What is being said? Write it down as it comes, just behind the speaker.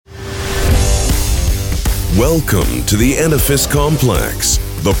Welcome to the Edifice Complex,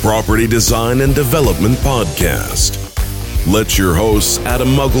 the property design and development podcast. Let your hosts Adam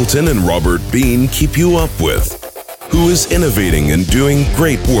Muggleton and Robert Bean keep you up with who is innovating and doing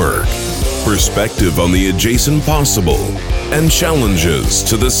great work, perspective on the adjacent possible, and challenges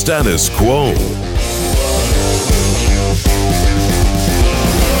to the status quo.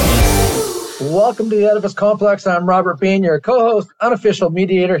 Welcome to the Edifice Complex. I'm Robert Bean, your co-host, unofficial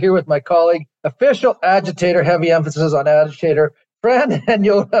mediator, here with my colleague, official agitator, heavy emphasis on agitator, friend, and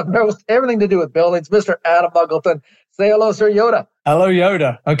Yoda knows everything to do with buildings, Mr. Adam Muggleton. Say hello, Sir Yoda. Hello,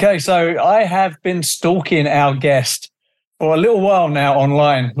 Yoda. Okay, so I have been stalking our guest for a little while now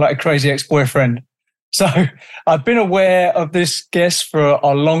online, like a crazy ex-boyfriend. So I've been aware of this guest for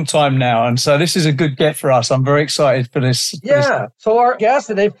a long time now. And so this is a good get for us. I'm very excited for this. So our guest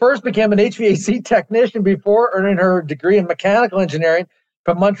today first became an HVAC technician before earning her degree in mechanical engineering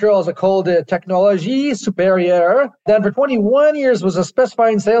from Montreal's École de Technologie Supérieure. Then for 21 years was a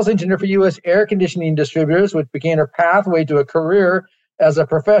specifying sales engineer for U.S. air conditioning distributors, which became her pathway to a career as a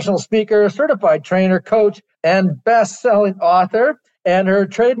professional speaker, certified trainer, coach, and best-selling author. And her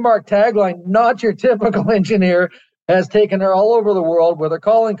trademark tagline, "Not Your Typical Engineer," has taken her all over the world with her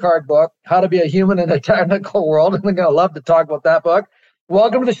calling card book, How to Be a Human in a Technical World. And we're going to love to talk about that book.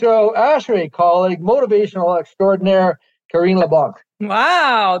 Welcome to the show, ASHRAE colleague, motivational extraordinaire, Karine Leblanc.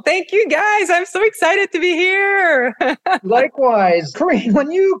 Wow. Thank you, guys. I'm so excited to be here. Likewise. Karine, when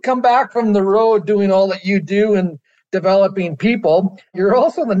you come back from the road doing all that you do and developing people, you're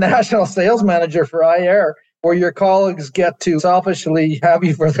also the national sales manager for iAir, where your colleagues get to selfishly have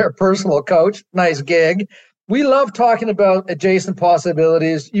you for their personal coach. Nice gig. We love talking about adjacent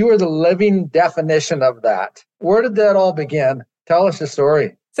possibilities. You are the living definition of that. Where did that all begin? Tell us the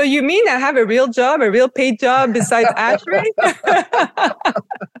story. So you mean I have a real job, a real paid job besides ASHRAE?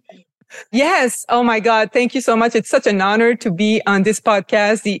 Yes. Oh my God. Thank you so much. It's such an honor to be on this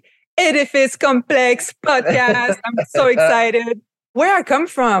podcast, the Edifice Complex podcast. I'm so excited. Where I come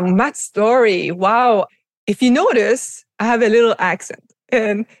from, my story. Wow. If you notice, I have a little accent.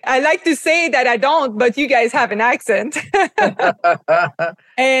 And I like to say that I don't, but you guys have an accent.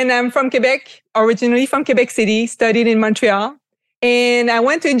 And I'm from Quebec, originally from Quebec City, studied in Montreal. And I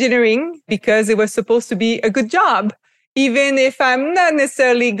went to engineering because it was supposed to be a good job, even if I'm not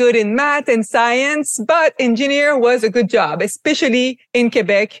necessarily good in math and science, but engineer was a good job, especially in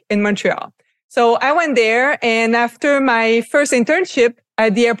Quebec and Montreal. So I went there, and after my first internship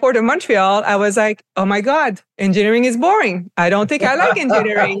at the airport of Montreal, I was like, oh my God, engineering is boring. I don't think I like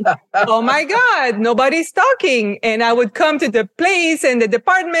engineering. Oh my God, nobody's talking. And I would come to the place and the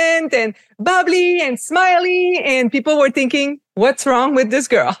department and bubbly and smiley, and people were thinking, what's wrong with this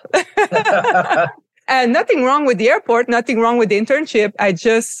girl? And nothing wrong with the airport, nothing wrong with the internship. I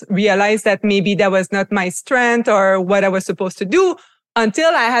just realized that maybe that was not my strength or what I was supposed to do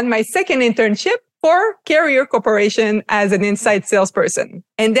until I had my second internship for Carrier Corporation as an inside salesperson.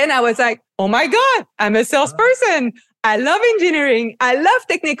 And then I was like, oh my God, I'm a salesperson. I love engineering. I love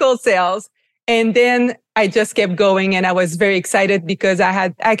technical sales. And then I just kept going, and I was very excited because I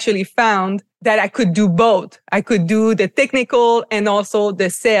had actually found that I could do both. I could do the technical and also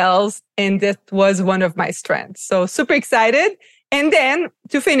the sales. And that was one of my strengths. So super excited. And then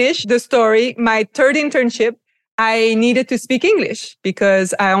to finish the story, my third internship, I needed to speak English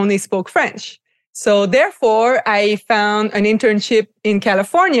because I only spoke French. So therefore, I found an internship in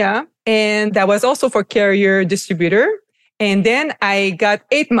California, and that was also for Carrier distributor. And then I got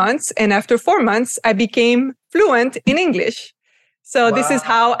 8 months, and after 4 months, I became fluent in English. So Wow. This is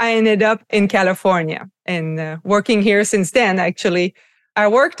how I ended up in California and working here since then, actually. I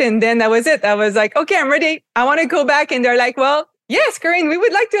worked, and then that was it. I was like, okay, I'm ready. I want to go back. And they're like, well, yes, Karine, we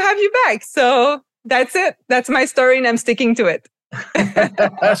would like to have you back. So that's it. That's my story, and I'm sticking to it.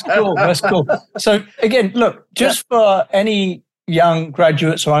 That's cool. That's cool. So again, look, just for any young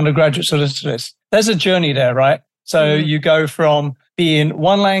graduates or undergraduates who listen to this, there's a journey there, right? So you go from being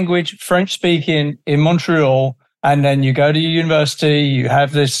one language, French speaking in Montreal, and then you go to university, you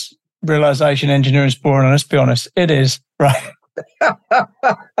have this realization engineering is boring, and let's be honest, it is, right?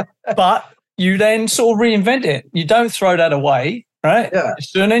 But you then sort of reinvent it. You don't throw that away, right? Yeah.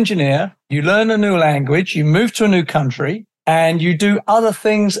 You're an engineer, you learn a new language, you move to a new country, and you do other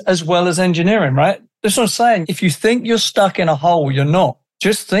things as well as engineering, right? That's what I'm saying. If you think you're stuck in a hole, you're not.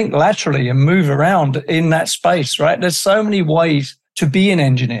 Just think laterally and move around in that space, right? There's so many ways to be an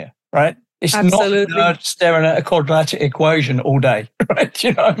engineer, right? It's Absolutely. not staring at a quadratic equation all day, right?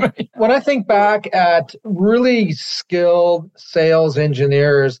 You know what I mean? When I think back at really skilled sales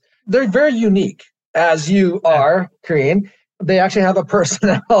engineers, they're very unique, as you are, Karine. they actually have a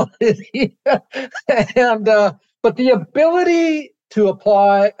personality. But the ability to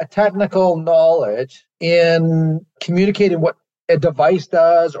apply a technical knowledge in communicating what a device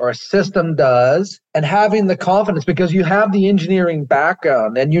does or a system does, and having the confidence because you have the engineering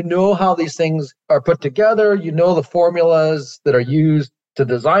background and you know how these things are put together, you know the formulas that are used to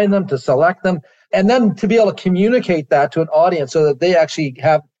design them, to select them, and then to be able to communicate that to an audience so that they actually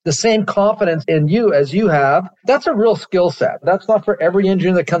have the same confidence in you as you have. That's a real skill set. That's not for every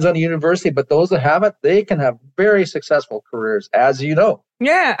engineer that comes out of university, but those that have it, they can have very successful careers, as you know.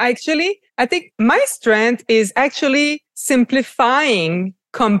 Yeah, actually, I think my strength is actually simplifying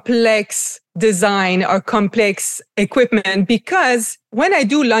complex design or complex equipment, because when I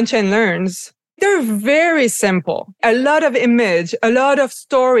do lunch and learns, they're very simple. A lot of image, a lot of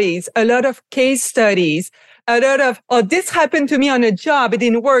stories, a lot of case studies, a lot of, oh, this happened to me on a job. It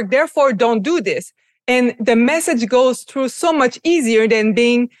didn't work. Therefore, don't do this. And the message goes through so much easier than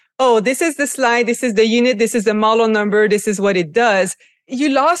being, oh, this is the slide. This is the unit. This is the model number. This is what it does. You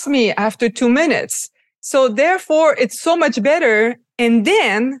lost me after 2 minutes. So therefore, it's so much better. And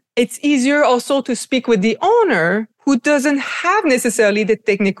then it's easier also to speak with the owner who doesn't have necessarily the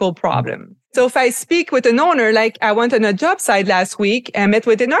technical problem. So if I speak with an owner, like I went on a job site last week and met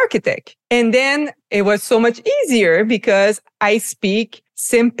with an architect, and then it was so much easier because I speak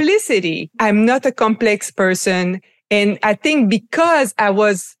simplicity. I'm not a complex person. And I think because I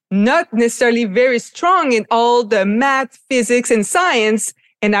was not necessarily very strong in all the math, physics, and science,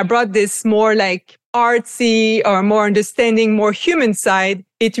 and I brought this more like artsy or more understanding, more human side,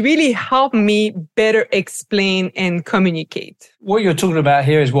 it really helped me better explain and communicate. What you're talking about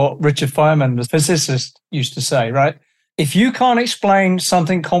here is what Richard Feynman, the physicist, used to say, right? If you can't explain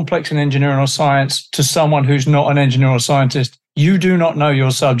something complex in engineering or science to someone who's not an engineer or scientist, you do not know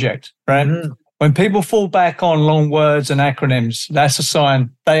your subject, right? Mm-hmm. When people fall back on long words and acronyms, that's a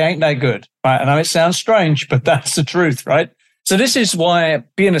sign they ain't that good, right? I know it sounds strange, but that's the truth, right? So this is why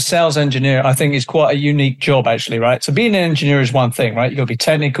being a sales engineer, I think, is quite a unique job, actually, right? So being an engineer is one thing, right? You got to be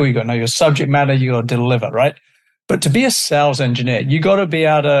technical, you got to know your subject matter, you got to deliver, right? But to be a sales engineer, you got to be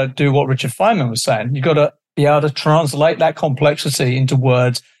able to do what Richard Feynman was saying. You got to be able to translate that complexity into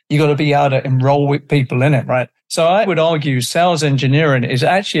words. You got to be able to enroll with people in it, right? So I would argue sales engineering is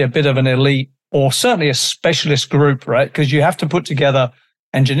actually a bit of an elite or certainly a specialist group, right? Because you have to put together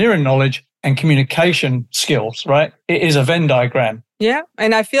engineering knowledge and communication skills, right? It is a Venn diagram. Yeah.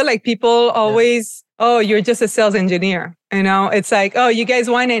 And I feel like people always, oh, you're just a sales engineer. You know, it's like, oh, you guys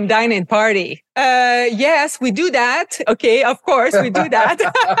wine and dine and party. Yes, we do that. Okay, of course, we do that.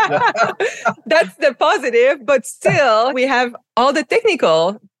 That's the positive. But still, we have all the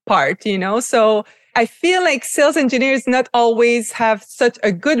technical part, you know? So I feel like sales engineers not always have such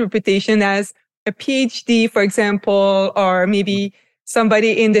a good reputation as a PhD, for example, or maybe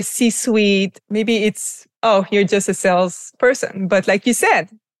somebody in the C-suite. Maybe it's, oh, you're just a salesperson. But like you said,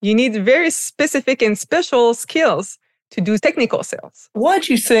 you need very specific and special skills to do technical sales. Why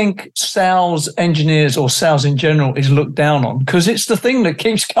do you think sales engineers or sales in general is looked down on? Because it's the thing that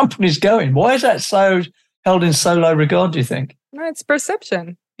keeps companies going. Why is that so held in so low regard, do you think? No, it's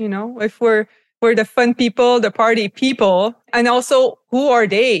perception. You know, if we're the fun people, the party people, and also who are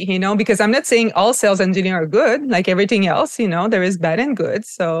they, you know, because I'm not saying all sales engineers are good, like everything else, you know, there is bad and good.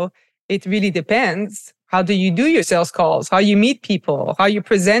 So it really depends. How do you do your sales calls? How you meet people? How you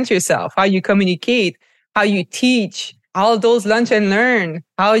present yourself? How you communicate? How you teach? All those lunch and learn?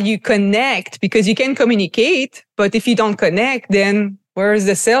 How you connect? Because you can communicate, but if you don't connect, then where is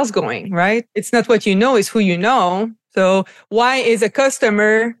the sales going, right? It's not what you know, it's who you know. So why is a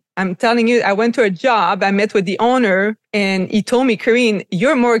customer... I'm telling you, I went to a job, I met with the owner, and he told me, Karine,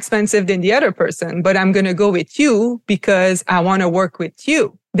 you're more expensive than the other person, but I'm going to go with you because I want to work with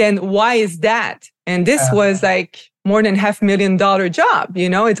you. Then why is that? And this was like more than $500,000 job. You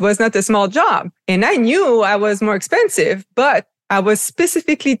know, it was not a small job. And I knew I was more expensive, but I was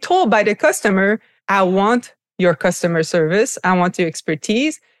specifically told by the customer, I want your customer service. I want your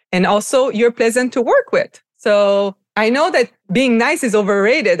expertise. And also you're pleasant to work with. So I know that being nice is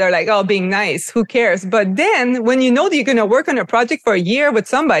overrated. They're like, oh, being nice, who cares? But then when you know that you're going to work on a project for a year with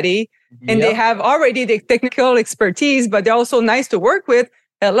somebody and they have already the technical expertise, but they're also nice to work with,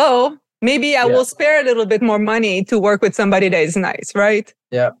 hello, maybe I will spare a little bit more money to work with somebody that is nice, right?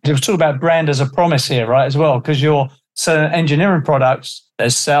 Yeah. We're talking about brand as a promise here, right, as well, because you're selling engineering products,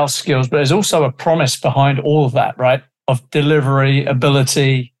 there's sales skills, but there's also a promise behind all of that, right, of delivery,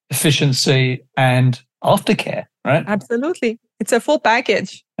 ability, efficiency, and aftercare. Right? Absolutely. It's a full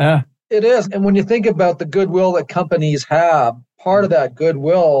package. Yeah. It is. And when you think about the goodwill that companies have, part of that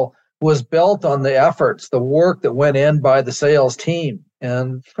goodwill was built on the efforts, the work that went in by the sales team.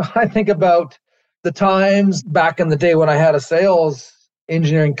 And I think about the times back in the day when I had a sales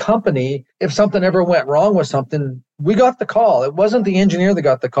engineering company, if something ever went wrong with something, we got the call. It wasn't the engineer that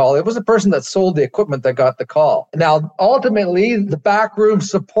got the call. It was the person that sold the equipment that got the call. Now, ultimately, the backroom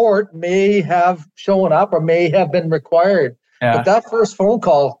support may have shown up or may have been required. Yeah. But that first phone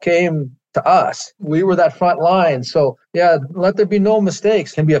call came to us. We were that front line. So yeah, let there be no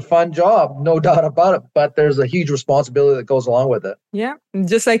mistakes. It can be a fun job, no doubt about it, but there's a huge responsibility that goes along with it. Yeah,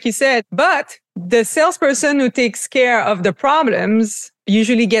 just like you said. But the salesperson who takes care of the problems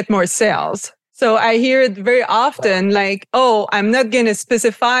usually get more sales. So I hear it very often like, oh, I'm not going to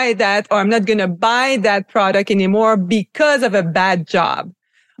specify that, or I'm not going to buy that product anymore because of a bad job.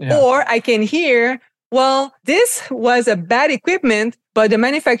 Yeah. Or I can hear, well, this was a bad equipment, but the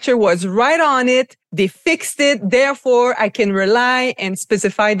manufacturer was right on it. They fixed it. Therefore, I can rely and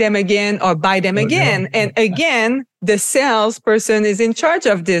specify them again or buy them again. And again, the salesperson is in charge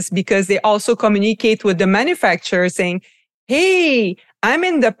of this because they also communicate with the manufacturer saying, hey, I'm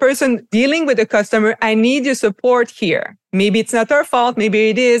in the person dealing with the customer. I need your support here. Maybe it's not our fault. Maybe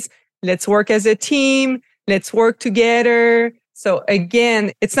it is. Let's work as a team. Let's work together. So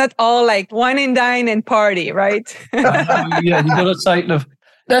again, it's not all like wine and dine and party, right? Yeah, you got to take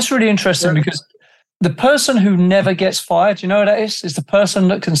that's really interesting because the person who never gets fired, you know what that is? Is the person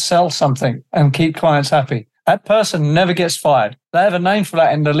that can sell something and keep clients happy. That person never gets fired. They have a name for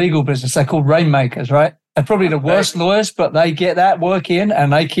that in the legal business. They're called rainmakers, right? They're probably the worst lawyers, but they get that work in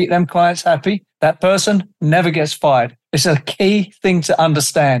and they keep them clients happy. That person never gets fired. It's a key thing to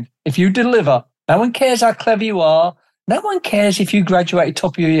understand. If you deliver, no one cares how clever you are. No one cares if you graduated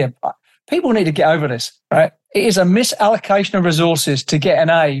top of your year. People need to get over this, right? It is a misallocation of resources to get an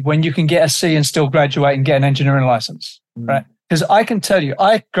A when you can get a C and still graduate and get an engineering license, right? Because I can tell you,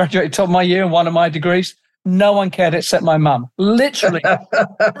 I graduated top of my year in one of my degrees. No one cared except my mum. Literally,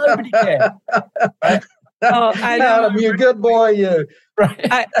 nobody cared. Right? Oh, Adam, you good boy, you. Right.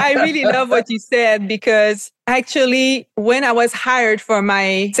 I really love what you said because actually, when I was hired for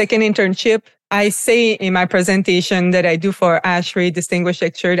my second internship, I say in my presentation that I do for ASHRAE Distinguished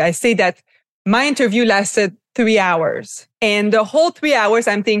Lecturer, I say that my interview lasted 3 hours. And the whole 3 hours,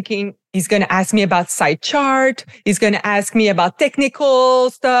 I'm thinking, he's going to ask me about site chart. He's going to ask me about technical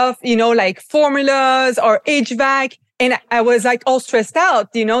stuff, like formulas or HVAC. And I was like all stressed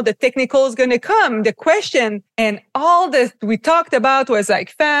out, the technical is going to come, the question. And all that we talked about was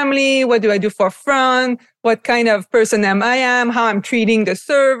like family. What do I do for fun? What kind of person am I how I'm treating the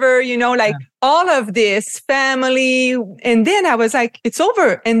server, all of this family. And then I was like, it's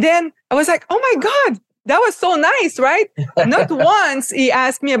over. And then I was like, oh my God, that was so nice, right? Not once he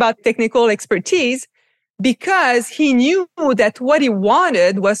asked me about technical expertise because he knew that what he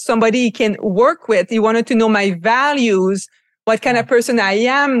wanted was somebody he can work with. He wanted to know my values, what kind of person I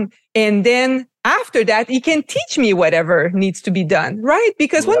am. And then after that, he can teach me whatever needs to be done, right?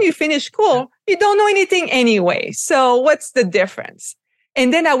 Because when you finish school, you don't know anything anyway. So what's the difference?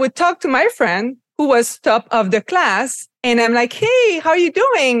 And then I would talk to my friend who was top of the class. And I'm like, hey, how are you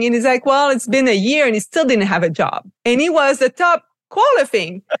doing? And he's like, well, it's been a year and he still didn't have a job. And he was the top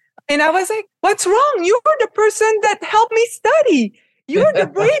qualifying. And I was like, what's wrong? You're the person that helped me study. You're the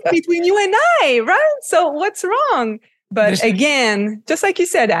bridge between you and I, right? So what's wrong? But again, just like you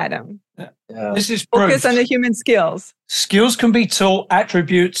said, Adam, this is focus on the human skills. Skills can be taught.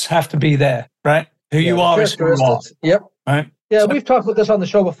 Attributes have to be there, right? Who you are is who you are. Yep. Right. Yeah, we've talked about this on the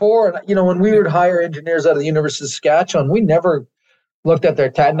show before. And, when we would hire engineers out of the University of Saskatchewan, we never looked at their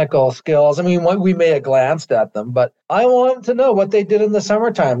technical skills. I mean, we may have glanced at them, but I want to know what they did in the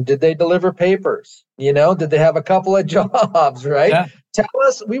summertime. Did they deliver papers? Did they have a couple of jobs, right? Yeah. Tell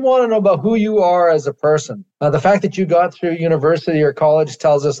us, we want to know about who you are as a person. The fact that you got through university or college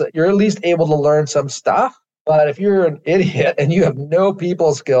tells us that you're at least able to learn some stuff. But if you're an idiot and you have no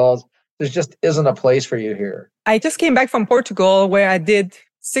people skills, there just isn't a place for you here. I just came back from Portugal where I did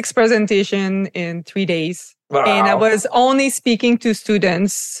 6 presentations in 3 days. Wow. And I was only speaking to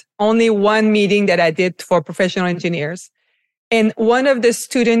students, only one meeting that I did for professional engineers. And one of the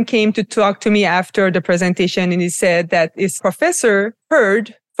students came to talk to me after the presentation and he said that his professor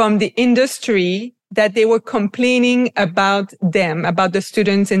heard from the industry that they were complaining about them, about the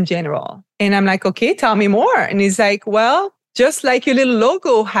students in general. And I'm like, okay, tell me more. And he's like, well, just like your little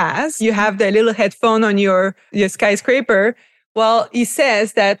logo has, you have the little headphone on your skyscraper. Well, he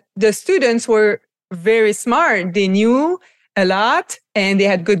says that the students were very smart. They knew a lot and they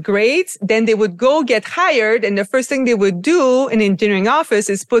had good grades. Then they would go get hired. And the first thing they would do in the engineering office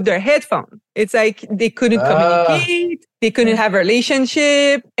is put their headphone. It's like they couldn't communicate, they couldn't have a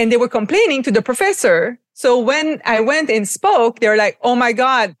relationship, and they were complaining to the professor. So when I went and spoke, they were like, oh my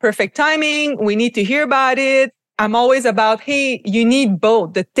God, perfect timing. We need to hear about it. I'm always about, hey, you need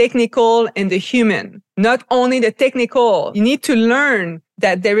both the technical and the human, not only the technical. You need to learn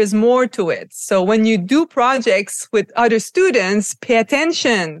that there is more to it. So when you do projects with other students, pay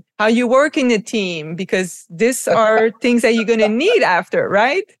attention how you work in a team, because these are things that you're going to need after,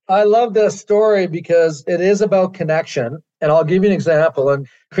 right? I love this story because it is about connection. And I'll give you an example. And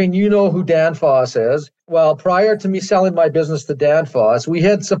Karine, you know who Danfoss is. Well, prior to me selling my business to Danfoss, we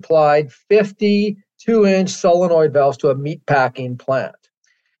had supplied 52-inch solenoid valves to a meatpacking plant.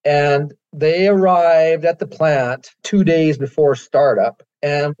 And they arrived at the plant 2 days before startup.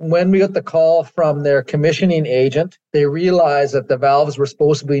 And when we got the call from their commissioning agent, they realized that the valves were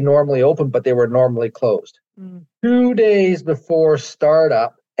supposed to be normally open, but they were normally closed. 2 days before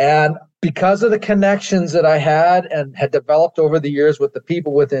startup. And because of the connections that I had and had developed over the years with the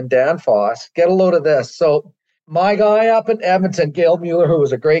people within Danfoss, get a load of this. So my guy up in Edmonton, Gail Mueller, who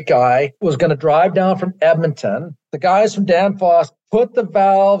was a great guy, was going to drive down from Edmonton. The guys from Danfoss put the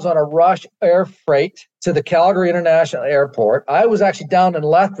valves on a rush air freight to the Calgary International Airport. I was actually down in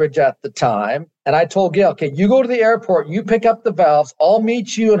Lethbridge at the time. And I told Gail, okay, you go to the airport, you pick up the valves. I'll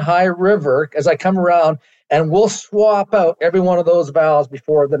meet you in High River as I come around, and we'll swap out every one of those valves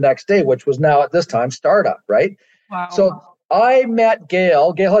before the next day, which was now at this time startup, right? Wow. So I met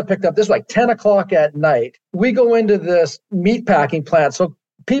Gail. Gail had picked up, this was like 10 o'clock at night. We go into this meatpacking plant. So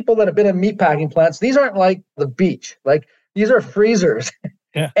people that have been in meatpacking plants, these aren't like the beach. Like these are freezers.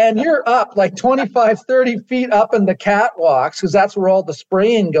 Yeah. And you're up like 25, 30 feet up in the catwalks because that's where all the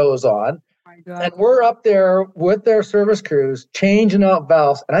spraying goes on. And we're up there with their service crews changing out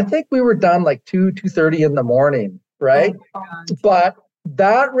valves. And I think we were done like 2:30 in the morning, right? But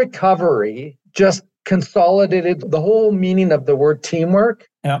that recovery just consolidated the whole meaning of the word teamwork.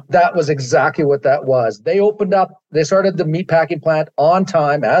 Yeah. That was exactly what that was. They opened up, they started the meatpacking plant on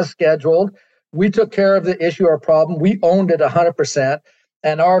time as scheduled. We took care of the issue or problem. We owned it 100%.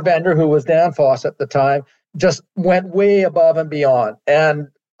 And our vendor, who was Danfoss at the time, just went way above and beyond. And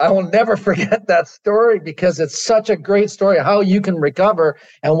I will never forget that story because it's such a great story of how you can recover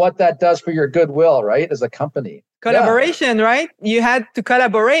and what that does for your goodwill, right, as a company. Collaboration, right? You had to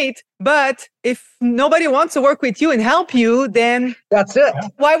collaborate, but if nobody wants to work with you and help you, then that's it.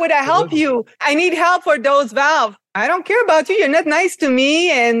 Why would I help you? I need help for those valves. I don't care about you. You're not nice to me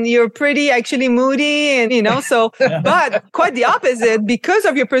and you're pretty actually moody and, so, but quite the opposite because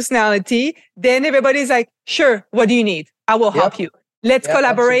of your personality. Then everybody's like, sure, what do you need? I will help you. Let's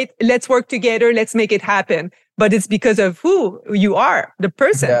collaborate. Absolutely. Let's work together. Let's make it happen. But it's because of who you are, the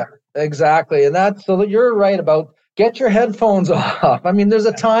person. Yeah, exactly. And so you're right about get your headphones off. I mean, there's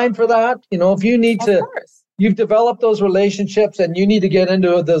a time for that. If you need to, you've developed those relationships and you need to get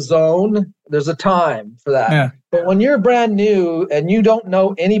into the zone, there's a time for that. Yeah. But when you're brand new and you don't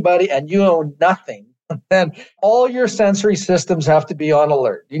know anybody and you know nothing, then all your sensory systems have to be on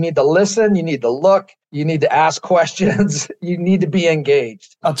alert. You need to listen, you need to look, you need to ask questions, you need to be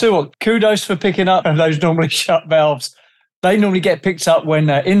engaged. I'll tell you what, kudos for picking up those normally shut valves. They normally get picked up when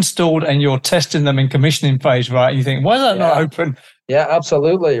they're installed and you're testing them in commissioning phase, right? You think, why is that not open? Yeah,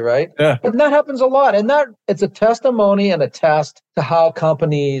 absolutely, right? Yeah. But that happens a lot. And it's a testimony and a test to how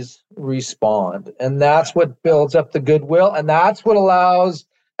companies respond. And that's what builds up the goodwill. And that's what allows,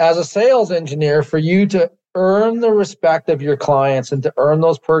 as a sales engineer, for you to earn the respect of your clients and to earn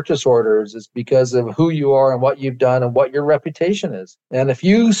those purchase orders is because of who you are and what you've done and what your reputation is. And if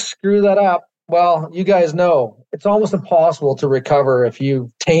you screw that up, well, you guys know it's almost impossible to recover if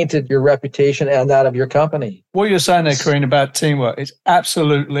you've tainted your reputation and that of your company. What you're saying there, Karine, about teamwork is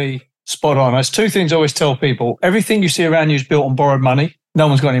absolutely spot on. There's two things I always tell people. Everything you see around you is built on borrowed money. No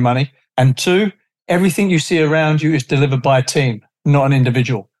one's got any money. And two, everything you see around you is delivered by a team, not an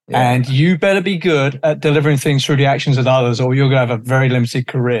individual. Yeah. And you better be good at delivering things through the actions of others or you're going to have a very limited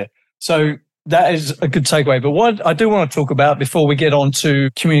career. So that is a good takeaway. But what I do want to talk about before we get on to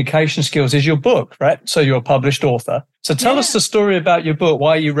communication skills is your book, right? So you're a published author. So tell us the story about your book,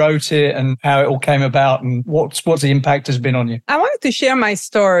 why you wrote it and how it all came about and what's the impact has been on you. I wanted to share my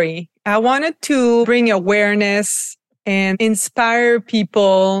story. I wanted to bring awareness and inspire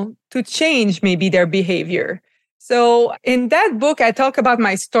people to change maybe their behavior. So in that book, I talk about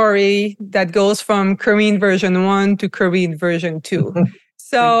my story that goes from Karine version 1 to Karine version 2.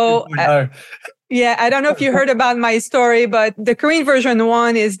 So, I don't know if you heard about my story, but the Karine version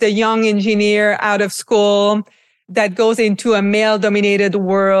 1 is the young engineer out of school that goes into a male-dominated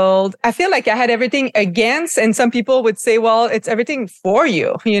world. I feel like I had everything against, and some people would say, well, it's everything for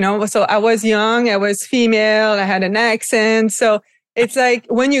you, So I was young, I was female, I had an accent. So it's like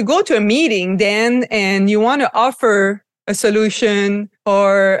when you go to a meeting then and you want to offer a solution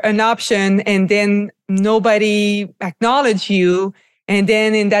or an option, and then nobody acknowledge you. And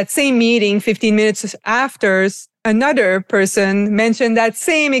then in that same meeting, 15 minutes after, another person mentioned that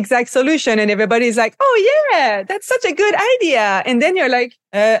same exact solution, and everybody's like, oh yeah, that's such a good idea. And then you're like,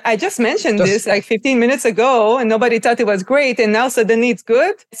 I just mentioned this like 15 minutes ago and nobody thought it was great. And now suddenly it's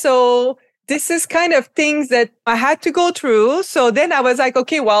good. So this is kind of things that I had to go through. So then I was like,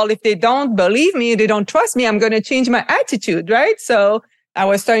 okay, well, if they don't believe me, they don't trust me, I'm going to change my attitude, right? So I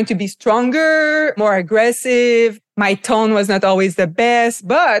was starting to be stronger, more aggressive. My tone was not always the best,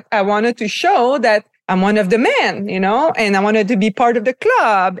 but I wanted to show that I'm one of the men, and I wanted to be part of the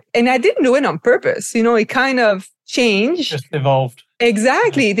club. And I didn't do it on purpose. It kind of changed. Just evolved.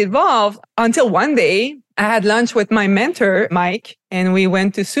 Exactly. It evolved until one day I had lunch with my mentor, Mike, and we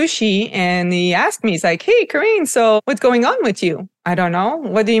went to sushi, and he asked me, he's like, hey, Karine, so what's going on with you? I don't know.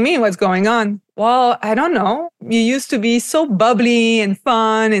 What do you mean? What's going on? Well, I don't know. You used to be so bubbly and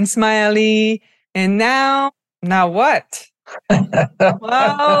fun and smiley. And now what?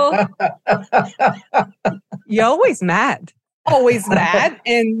 Well, you're always mad.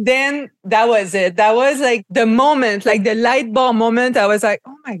 And then that was it. That was like the moment, like the light bulb moment. I was like,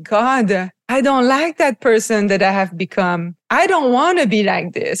 oh my God, I don't like that person that I have become. I don't want to be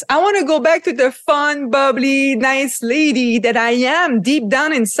like this. I want to go back to the fun, bubbly, nice lady that I am deep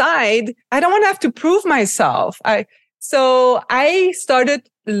down inside. I don't want to have to prove myself. So I started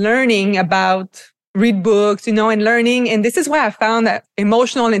learning about read books, and learning. And this is why I found that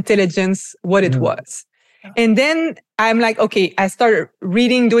emotional intelligence, what it was. And then I'm like, okay, I started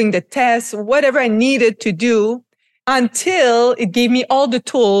reading, doing the tests, whatever I needed to do until it gave me all the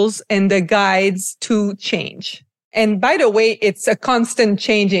tools and the guides to change. And by the way, it's a constant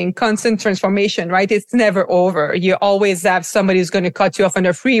changing, constant transformation, right? It's never over. You always have somebody who's going to cut you off on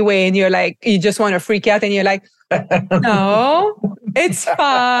the freeway and you're like, you just want to freak out and you're like, no, it's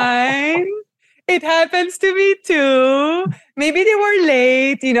fine. It happens to me too. Maybe they were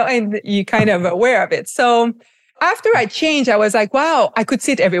late, and you're kind of aware of it. So after I changed, I was like, wow, I could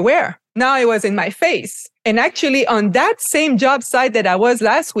see it everywhere. Now it was in my face. And actually on that same job site that I was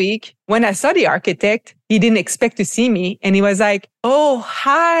last week, when I saw the architect, he didn't expect to see me. And he was like, oh,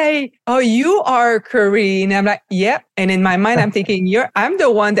 hi. Oh, you are Karine. I'm like, yep. And in my mind, I'm thinking, I'm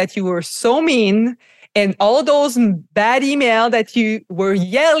the one that you were so mean, and all those bad email that you were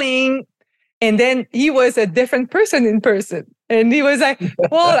yelling. And then he was a different person in person. And he was like,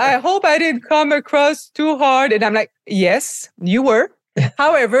 well, I hope I didn't come across too hard. And I'm like, yes, you were.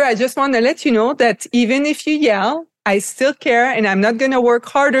 However, I just want to let you know that even if you yell, I still care, and I'm not going to work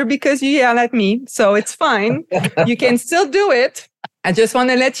harder because you yell at me. So it's fine. You can still do it. I just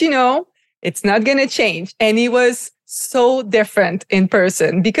want to let you know it's not going to change. And he was so different in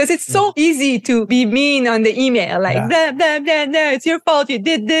person because it's so easy to be mean on the email, like, blah, blah, blah, blah. It's your fault. You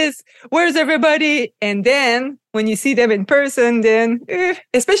did this. Where's everybody? And then when you see them in person, then,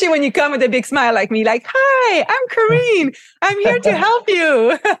 especially when you come with a big smile like me, like, hi, I'm Karine. I'm here to help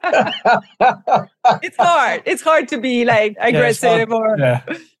you. It's hard. It's hard to be like aggressive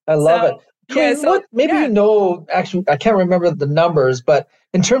I love it. Karine, actually, I can't remember the numbers, but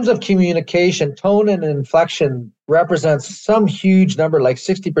in terms of communication, tone and inflection represents some huge number, like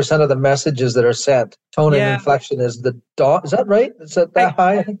 60% of the messages that are sent. Tone and inflection is the dot. Is that right? Is that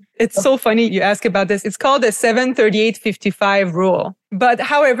high? It's so funny you ask about this. It's called the 7-38-55 rule. But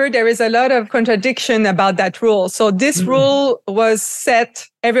however, there is a lot of contradiction about that rule. So this rule was set,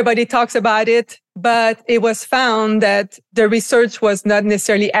 everybody talks about it, but it was found that the research was not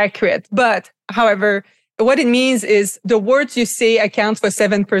necessarily accurate. But however, what it means is the words you say account for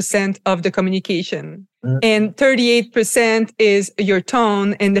 7% of the communication. And 38% is your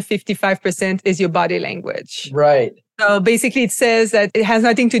tone, and the 55% is your body language. Right. So basically it says that it has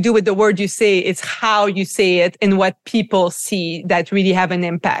nothing to do with the word you say. It's how you say it and what people see that really have an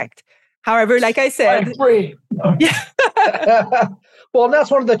impact. However, like I said, I agree. Well, and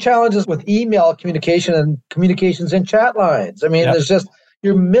that's one of the challenges with email communication and communications in chat lines. I mean,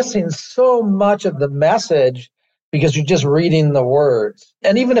 you're missing so much of the message because you're just reading the words.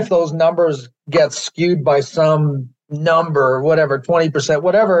 And even if those numbers get skewed by some number, whatever, 20%,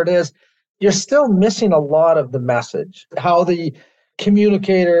 whatever it is, you're still missing a lot of the message, how the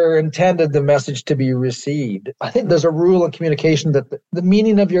communicator intended the message to be received. I think there's a rule in communication that the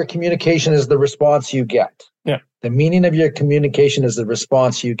meaning of your communication is the response you get. Yeah. The meaning of your communication is the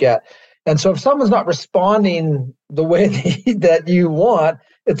response you get. And so if someone's not responding the way that you want,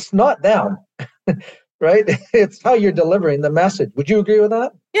 it's not them, right? It's how you're delivering the message. Would you agree with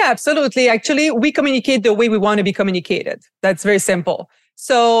that? Yeah, absolutely. Actually, we communicate the way we want to be communicated. That's very simple.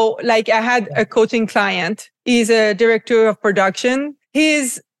 So like I had a coaching client. He's a director of production.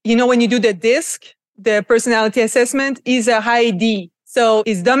 He's, when you do the DISC, the personality assessment, he's a high D. So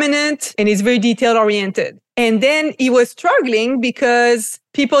he's dominant and he's very detail oriented. And then he was struggling because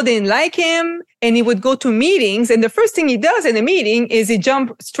people didn't like him and he would go to meetings. And the first thing he does in a meeting is he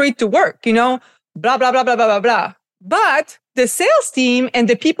jump straight to work, blah, blah, blah, blah, blah, blah, blah. But the sales team and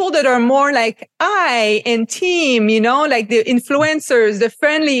the people that are more like I and team, like the influencers, the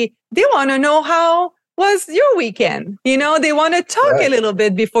friendly, they want to know how was your weekend. They want to talk a little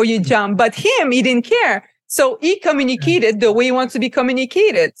bit before you jump. But he didn't care. So he communicated the way he wants to be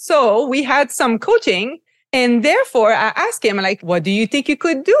communicated. So we had some coaching. And therefore, I asked him, what do you think you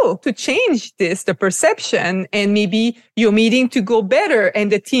could do to change this, the perception, and maybe your meeting to go better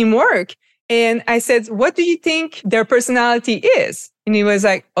and the teamwork? And I said, what do you think their personality is? And he was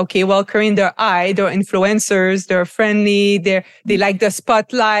like, okay, well, Karine, they're influencers, they're friendly, they like the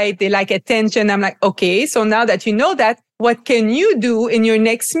spotlight, they like attention. I'm like, okay, so now that you know that, what can you do in your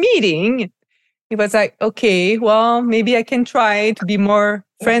next meeting? He was like, okay, well, maybe I can try to be more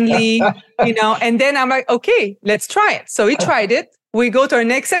friendly, and then I'm like, okay, let's try it. So he tried it. We go to our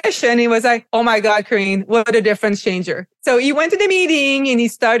next session. He was like, oh my God, Karine, what a difference changer. So he went to the meeting and he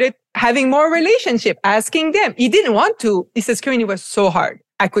started having more relationship, asking them. He didn't want to. He says, Karine, it was so hard.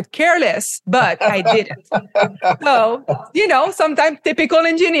 I could care less, but I did it. So, sometimes typical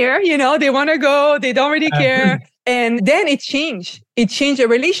engineer, they want to go, they don't really care. And then it changed. It changed the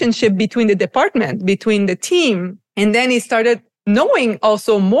relationship between the department, between the team. And then he started knowing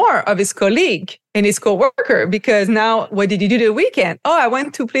also more of his colleague and his coworker, because now, what did you do the weekend? Oh, I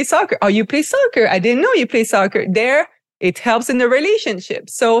went to play soccer. Oh, you play soccer. I didn't know you play soccer. There, it helps in the relationship.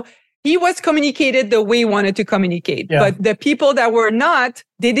 So he was communicated the way he wanted to communicate. Yeah. But the people that were not,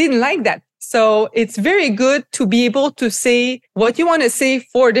 they didn't like that. So it's very good to be able to say what you want to say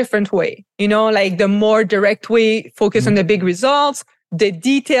 4 different ways. Like the more direct way, focus on the big results, the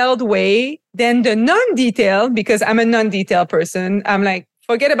detailed way, then the non-detailed, because I'm a non-detailed person. I'm like,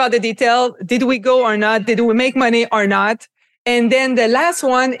 forget about the detail. Did we go or not? Did we make money or not? And then the last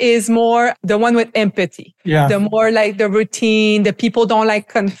one is more the one with empathy. Yeah. The more like the routine, the people don't like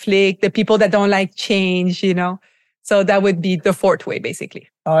conflict, the people that don't like change, So that would be the 4th way, basically.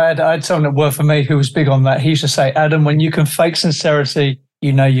 I had someone that worked for me who was big on that. He used to say, Adam, when you can fake sincerity,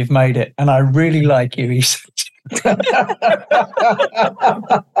 you've made it. And I really like you, he said.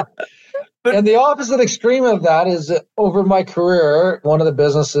 And the opposite extreme of that is that over my career, one of the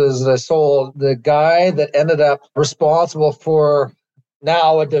businesses that I sold, the guy that ended up responsible for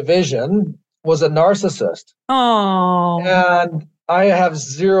now a division was a narcissist. Oh. And I have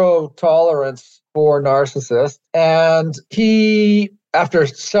zero tolerance for narcissists. And he, after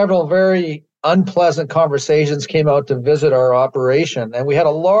several very unpleasant conversations, came out to visit our operation. And we had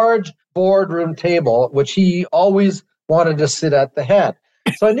a large boardroom table, which he always wanted to sit at the head.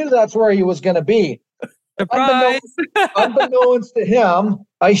 So I knew that's where he was going to be. Surprise! Unbeknownst to him,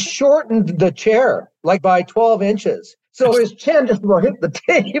 I shortened the chair like by 12 inches. So his chin just about hit the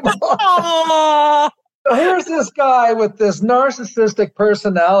table. So here's this guy with this narcissistic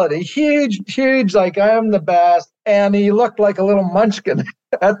personality, huge, like I am the best. And he looked like a little munchkin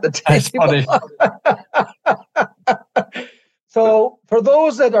at the table. That's funny. So for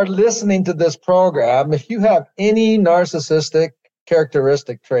those that are listening to this program, if you have any narcissistic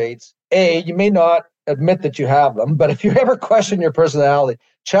characteristic traits, you may not admit that you have them, but if you ever question your personality,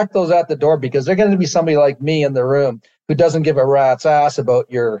 check those at the door, because they're going to be somebody like me in the room who doesn't give a rat's ass about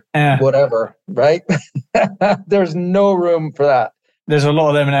your whatever, right? There's no room for that. There's a lot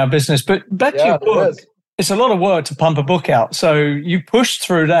of them in our business, but back to your book. It's a lot of work to pump a book out. So you pushed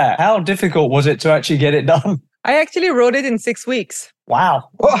through that. How difficult was it to actually get it done? I actually wrote it in 6 weeks. Wow.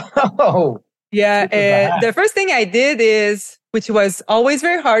 Whoa. Yeah. The first thing I did is, which was always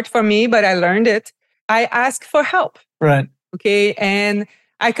very hard for me, but I learned it. I asked for help. Right. Okay. And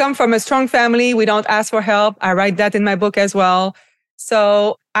I come from a strong family. We don't ask for help. I write that in my book as well.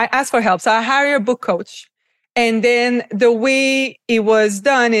 So I asked for help. So I hire a book coach. And then the way it was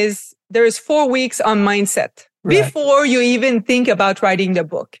done is there's 4 weeks on mindset before you even think about writing the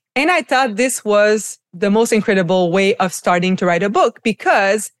book. And I thought this was the most incredible way of starting to write a book,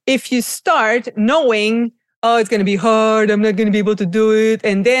 because if you start knowing, oh, it's going to be hard, I'm not going to be able to do it,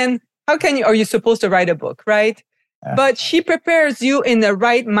 and then are you supposed to write a book, right? Yeah. But she prepares you in the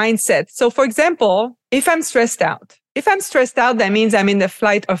right mindset. So for example, if I'm stressed out, If I'm stressed out, that means I'm in the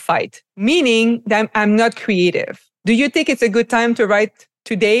flight or fight, meaning that I'm not creative. Do you think it's a good time to write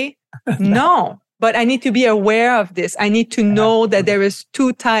today? No, but I need to be aware of this. I need to know that there is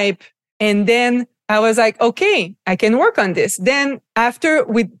two types. And then I was like, okay, I can work on this. Then after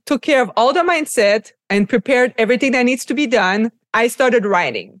we took care of all the mindset and prepared everything that needs to be done, I started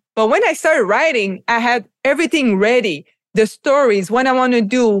writing. But when I started writing, I had everything ready. The stories, what I want to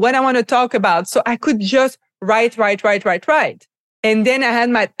do, what I want to talk about. So I could just write. And then I had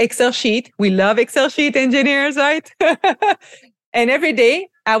my Excel sheet. We love Excel sheet engineers, right? And every day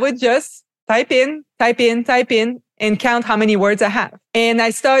I would just type in, and count how many words I have. And I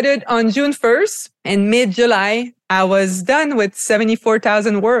started on June 1st, and mid-July, I was done with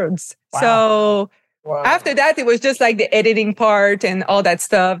 74,000 words. Wow. So after that, it was just like the editing part and all that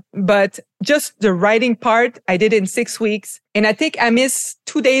stuff. But just the writing part, I did in 6 weeks. And I think I missed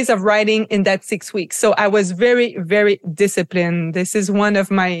 2 days of writing in that 6 weeks. So I was very, very disciplined. This is one of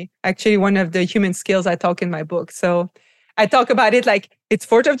the human skills I talk in my book. So I talk about it like it's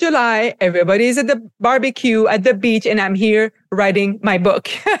 4th of July. Everybody's at the barbecue at the beach, and I'm here writing my book.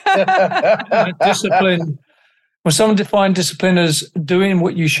 Discipline. Well, someone defined discipline as doing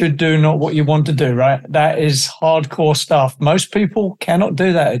what you should do, not what you want to do, right? That is hardcore stuff. Most people cannot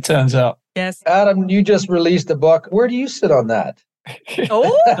do that, it turns out. Yes. Adam, you just released a book. Where do you sit on that?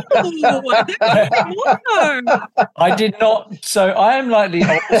 I did not. So I am like the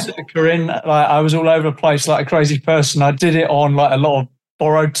opposite of Karine. Like, I was all over the place like a crazy person. I did it on like a lot of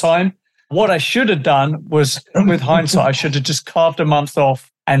borrowed time. What I should have done was, with hindsight, I should have just carved a month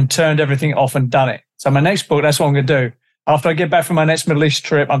off and turned everything off and done it. So my next book, that's what I'm going to do. After I get back from my next Middle East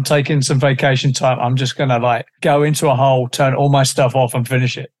trip, I'm taking some vacation time. I'm just going to like go into a hole, turn all my stuff off and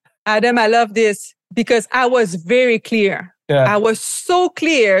finish it. Adam, I love this because I was very clear. Yeah. I was so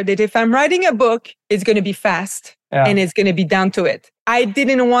clear that if I'm writing a book, it's going to be fast and it's going to be down to it. I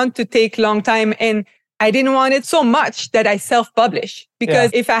didn't want to take long time, and I didn't want it so much that I self-publish,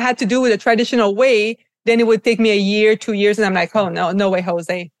 because if I had to do it a traditional way, then it would take me a year, 2 years. And I'm like, oh, no way,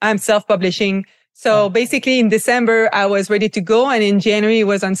 Jose. I'm self-publishing. So basically in December, I was ready to go. And in January, it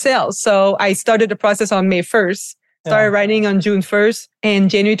was on sale. So I started the process on May 1st. Started writing on June 1st, and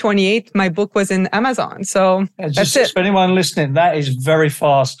January 28th, my book was in Amazon. So that's it. For anyone listening, that is very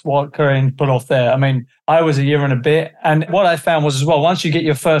fast what Karine put off there. I mean, I was a year and a bit. And what I found was as well, once you get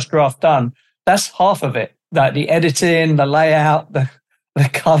your first draft done, that's half of it. Like the editing, the layout, the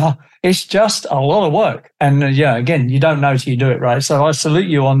cover. It's just a lot of work. And again, you don't know till you do it, right? So I salute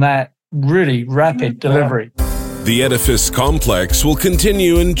you on that really rapid delivery. The Edifice Complex will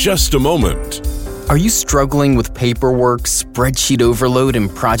continue in just a moment. Are you struggling with paperwork, spreadsheet overload,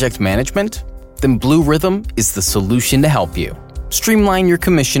 and project management? Then Blue Rhythm is the solution to help you. Streamline your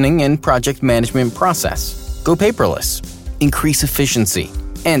commissioning and project management process. Go paperless, increase efficiency,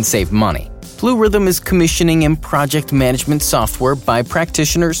 and save money. Blue Rhythm is commissioning and project management software by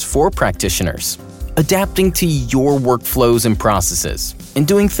practitioners for practitioners, adapting to your workflows and processes, and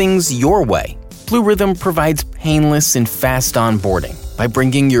doing things your way. Blue Rhythm provides painless and fast onboarding by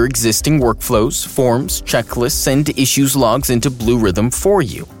bringing your existing workflows, forms, checklists, and issues logs into Blue Rhythm for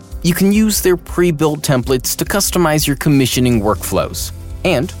you. You can use their pre-built templates to customize your commissioning workflows.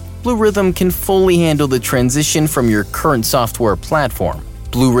 And Blue Rhythm can fully handle the transition from your current software platform.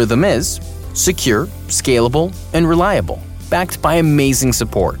 Blue Rhythm is secure, scalable, and reliable, backed by amazing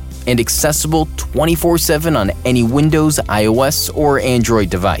support, and accessible 24/7 on any Windows, iOS, or Android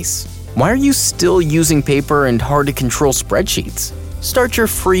device. Why are you still using paper and hard-to-control spreadsheets? Start your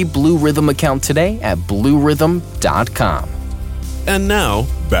free Blue Rhythm account today at bluerhythm.com. And now,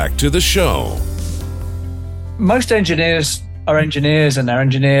 back to the show. Most engineers are engineers, and they're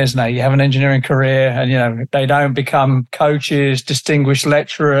engineers. Now, you have an engineering career, and, they don't become coaches, distinguished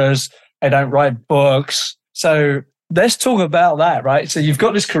lecturers. They don't write books. So let's talk about that, right? So you've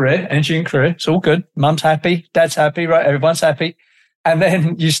got this career, engineering career. It's all good. Mum's happy. Dad's happy, right? Everyone's happy. And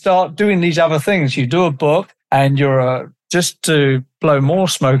then you start doing these other things. You do a book, and you're just to blow more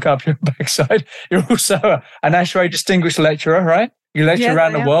smoke up your backside, you're also an ASHRAE distinguished lecturer, right? You lecture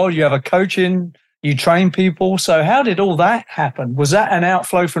around the world. You have a coaching, you train people. So how did all that happen? Was that an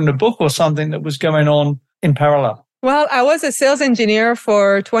outflow from the book or something that was going on in parallel? Well, I was a sales engineer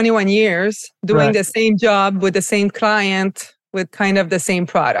for 21 years, doing the same job with the same client, with kind of the same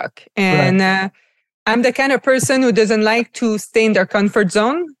product. And I'm the kind of person who doesn't like to stay in their comfort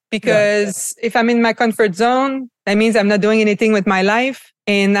zone, because if I'm in my comfort zone, that means I'm not doing anything with my life,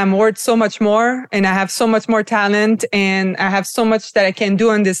 and I'm worth so much more, and I have so much more talent, and I have so much that I can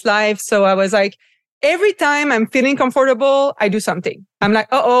do in this life. So I was like, every time I'm feeling comfortable, I do something. I'm like,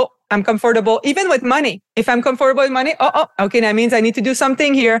 I'm comfortable, even with money. If I'm comfortable with money, okay, that means I need to do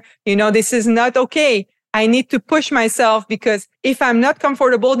something here. This is not okay. I need to push myself because if I'm not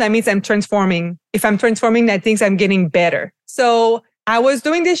comfortable, that means I'm transforming. If I'm transforming, that means I'm getting better. So I was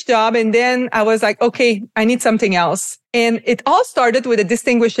doing this job and then I was like, okay, I need something else. And it all started with a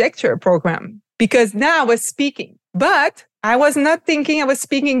distinguished lecturer program because now I was speaking, but I was not thinking I was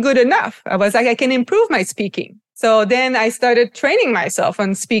speaking good enough. I was like, I can improve my speaking. So then I started training myself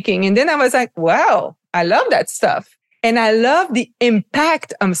on speaking. And then I was like, wow, I love that stuff. And I love the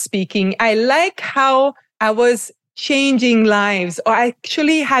impact of speaking. I like how I was changing lives or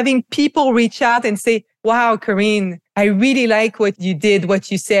actually having people reach out and say, wow, Karine, I really like what you did, what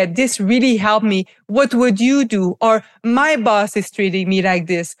you said. This really helped me. What would you do? Or my boss is treating me like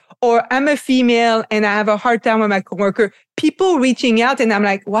this. Or I'm a female and I have a hard time with my coworker. People reaching out and I'm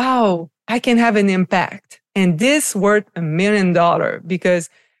like, wow, I can have an impact. And this worth $1 million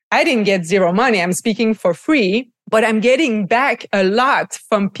because I didn't get zero money. I'm speaking for free, but I'm getting back a lot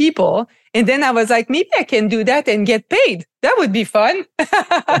from people. And then I was like, maybe I can do that and get paid. That would be fun.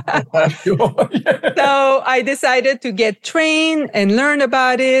 So I decided to get trained and learn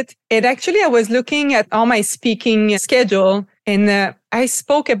about it. And actually, I was looking at all my speaking schedule and I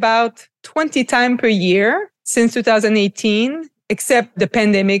spoke about 20 times per year since 2018, except the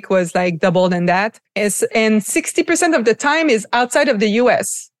pandemic was like double than that. And 60% of the time is outside of the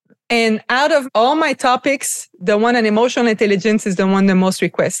US. And out of all my topics, the one on emotional intelligence is the one the most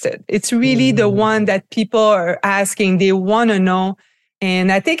requested. It's really the one that people are asking. They want to know.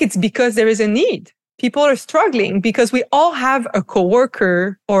 And I think it's because there is a need. People are struggling because we all have a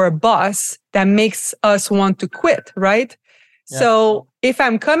coworker or a boss that makes us want to quit, right? Yeah. So if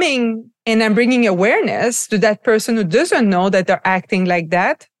I'm coming and I'm bringing awareness to that person who doesn't know that they're acting like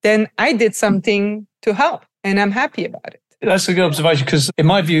that, then I did something to help and I'm happy about it. That's a good observation because in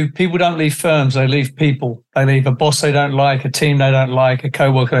my view, people don't leave firms, they leave people. They leave a boss they don't like, a team they don't like, a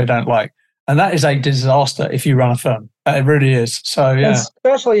coworker they don't like. And that is a disaster if you run a firm. It really is. So, yeah.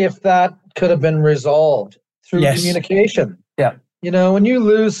 Especially if that could have been resolved through communication. Yeah. When you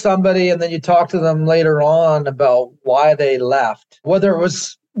lose somebody and then you talk to them later on about why they left, whether it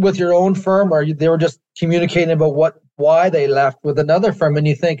was with your own firm or they were just communicating about why they left with another firm, and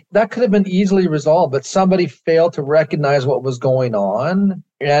you think that could have been easily resolved, but somebody failed to recognize what was going on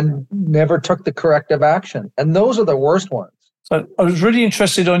and never took the corrective action. And those are the worst ones. So I was really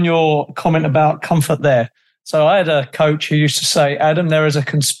interested on your comment about comfort there. So I had a coach who used to say, Adam, there is a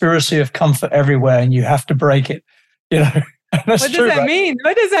conspiracy of comfort everywhere and you have to break it. What does that mean?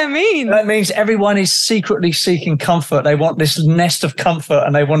 What does that mean? That means everyone is secretly seeking comfort. They want this nest of comfort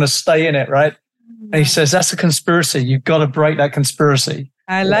and they want to stay in it, right? And he says, that's a conspiracy. You've got to break that conspiracy.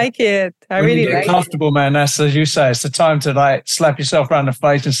 I like it. I really like it. Comfortable, man. That's, as you say, it's the time to slap yourself around the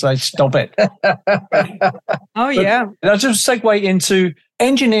face and say, stop it. Yeah. I'll just segue into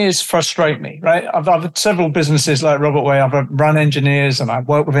engineers frustrate me, right? I've had several businesses like Robert Way. I've run engineers and I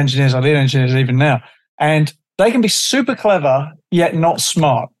work with engineers. I lead engineers even now. And they can be super clever, yet not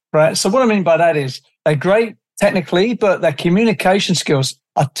smart, right? So what I mean by that is they're great technically, but their communication skills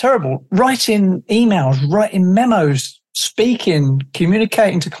are terrible. Writing emails, writing memos, speaking,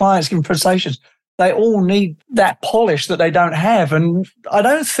 communicating to clients, giving presentations. They all need that polish that they don't have. And I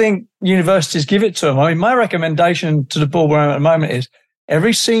don't think universities give it to them. I mean, my recommendation to the board where I'm at the moment is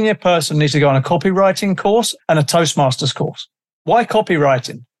every senior person needs to go on a copywriting course and a Toastmasters course. Why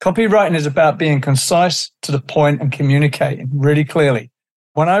copywriting? Copywriting is about being concise, to the point, and communicating really clearly.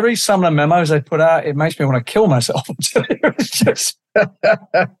 When I read some of the memos they put out, it makes me want to kill myself. It's just...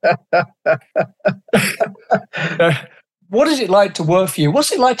 What is it like to work for you?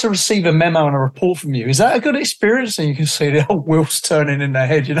 What's it like to receive a memo and a report from you? Is that a good experience? And you can see the old wheels turning in their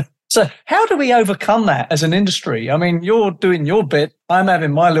head, So how do we overcome that as an industry? I mean, you're doing your bit. I'm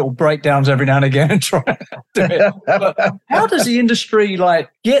having my little breakdowns every now and again and trying to do it. But how does the industry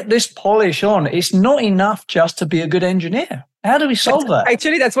get this polish on? It's not enough just to be a good engineer. How do we solve that?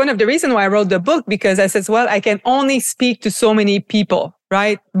 Actually, that's one of the reasons why I wrote the book, because I said, well, I can only speak to so many people,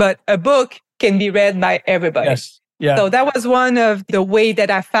 right? But a book can be read by everybody. Yes. Yeah. So that was one of the way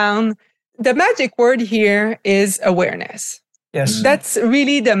that I found. The magic word here is awareness. Yes. That's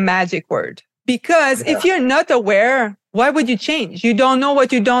really the magic word. Because if you're not aware, why would you change? You don't know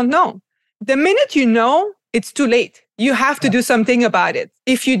what you don't know. The minute you know, it's too late. You have to do something about it.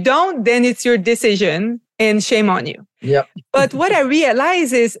 If you don't, then it's your decision and shame on you. Yep. But what I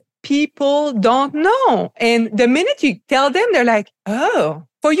realize is people don't know. And the minute you tell them, they're like, oh,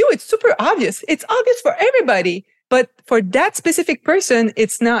 for you, it's super obvious. It's obvious for everybody. But for that specific person,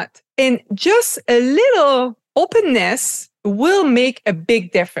 it's not. And just a little openness will make a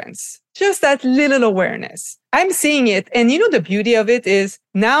big difference. Just that little awareness. I'm seeing it. And the beauty of it is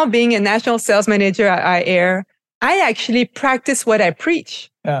now being a national sales manager at iAir, I actually practice what I preach.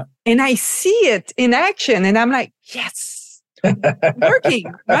 Yeah. And I see it in action. And I'm like, yes,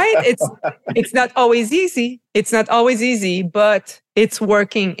 working, right? It's not always easy. It's not always easy, but it's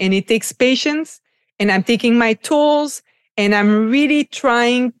working. And it takes patience. And I'm taking my tools and I'm really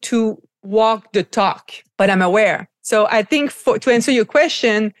trying to walk the talk, but I'm aware. So I think to answer your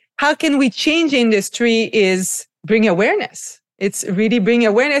question, how can we change industry is bring awareness. It's really bring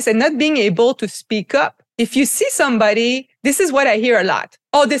awareness and not being able to speak up. If you see somebody, this is what I hear a lot.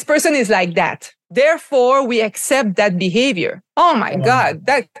 Oh, this person is like that. Therefore, we accept that behavior. Oh my God,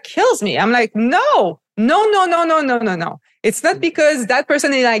 that kills me. I'm like, no. It's not because that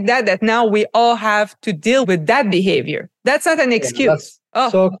person is like that now we all have to deal with that behavior. That's not an excuse.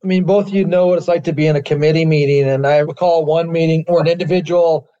 So, both of you know what it's like to be in a committee meeting. And I recall one meeting where an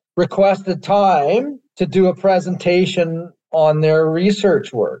individual requested time to do a presentation on their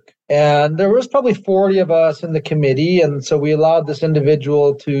research work. And there was probably 40 of us in the committee. And so we allowed this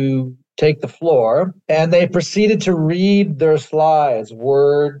individual to take the floor. And they proceeded to read their slides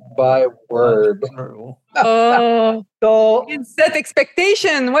word by word. Oh, so set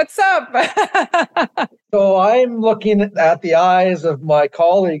expectation. What's up? So I'm looking at the eyes of my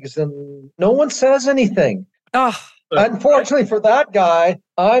colleagues and no one says anything. Oh. Unfortunately for that guy,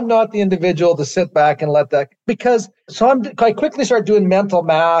 I'm not the individual to sit back and let that, I quickly start doing mental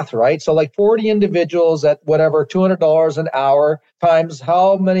math, right? So like 40 individuals at whatever, $200 an hour times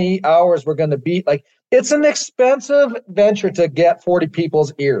how many hours we're going to beat. Like it's an expensive venture to get 40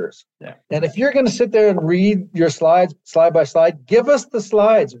 people's ears. Yeah. And if you're going to sit there and read your slides, slide by slide, give us the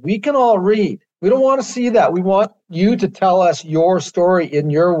slides. We can all read. We don't want to see that. We want you to tell us your story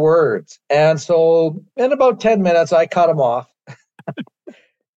in your words. And so in about 10 minutes, I cut him off.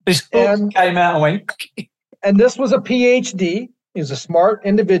 This book came out and went. And this was a PhD. He was a smart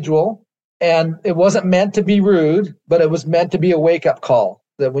individual. And it wasn't meant to be rude, but it was meant to be a wake-up call.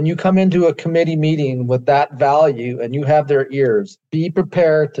 That when you come into a committee meeting with that value and you have their ears, be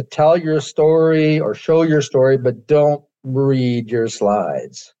prepared to tell your story or show your story, but don't read your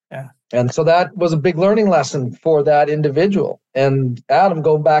slides. Yeah. And so that was a big learning lesson for that individual. And Adam,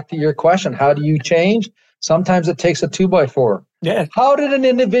 going back to your question, how do you change? Sometimes it takes a 2x4. Yeah. How did an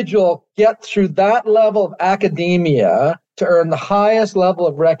individual get through that level of academia to earn the highest level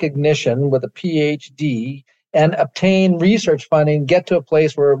of recognition with a PhD and obtain research funding, get to a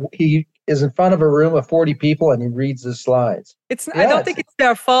place where he is in front of a room of 40 people and he reads the slides? I don't think it's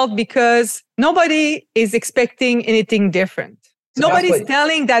their fault because nobody is expecting anything different. Nobody's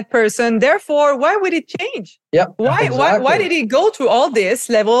telling that person, therefore, why would it change? Yep. Why did he go through all this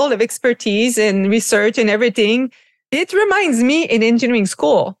level of expertise and research and everything? It reminds me in engineering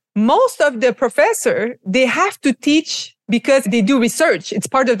school, most of the professor, they have to teach because they do research. It's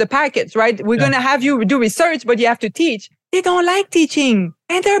part of the package, right? We're going to have you do research, but you have to teach. They don't like teaching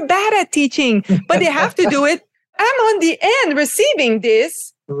and they're bad at teaching, but they have to do it. I'm on the end receiving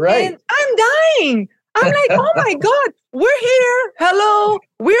this and I'm dying. I'm like, oh my God, we're here. Hello.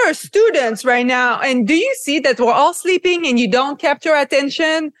 We are students right now. And do you see that we're all sleeping and you don't capture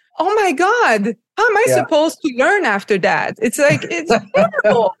attention? Oh my God. How am I supposed to learn after that? It's like, it's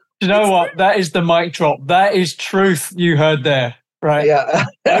terrible. You know what? That is the mic drop. That is truth you heard there, right? Yeah.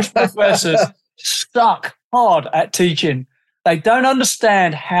 Most professors stuck hard at teaching. They don't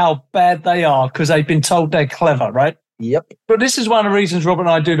understand how bad they are because they've been told they're clever, right? Yep. But this is one of the reasons Robert and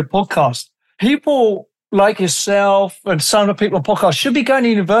I do the podcast. People like yourself and some of the people on podcasts should be going to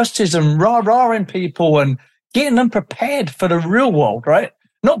universities and rah-rahing people and getting them prepared for the real world, right?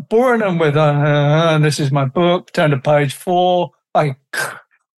 Not boring them with, this is my book, turn to page 4. Like,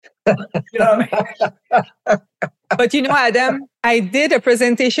 you know what I mean? But Adam, I did a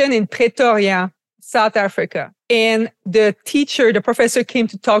presentation in Pretoria, South Africa. And the professor came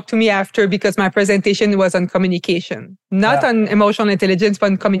to talk to me after because my presentation was on communication, not on emotional intelligence,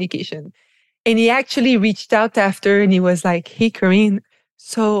 but on communication. And he actually reached out after and he was like, hey, Karine,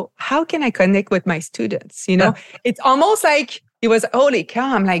 so how can I connect with my students? It's almost like he was, holy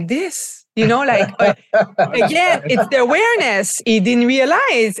cow, I'm like this, again, it's the awareness. He didn't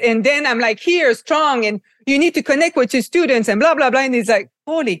realize. And then I'm like, here, strong, and you need to connect with your students and blah, blah, blah. And he's like,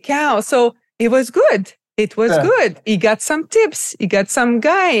 holy cow. So it was good. It was good. He got some tips. He got some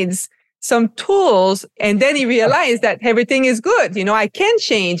guides, some tools. And then he realized that everything is good. I can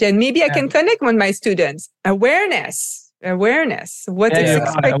change and maybe I can connect with my students. Awareness. What is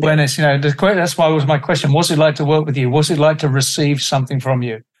expected? Awareness. That's why it was my question. What's it like to work with you? What's it like to receive something from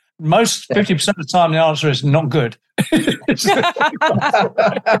you? Most 50% of the time, the answer is not good.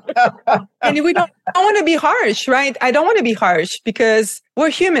 And we don't want to be harsh, right? I don't want to be harsh because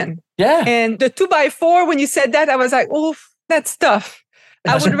we're human. Yeah. And the 2x4, when you said that, I was like, oh, that's tough.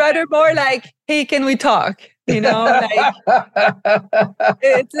 I would rather more like, hey, can we talk? You know,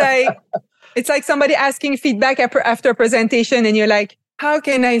 it's like somebody asking feedback after a presentation, and you're like, how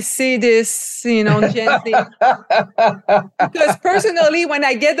can I say this, gently? Because personally, when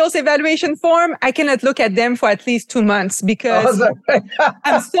I get those evaluation forms, I cannot look at them for at least 2 months because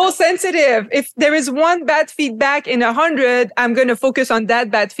I'm so sensitive. If there is one bad feedback in 100, I'm going to focus on that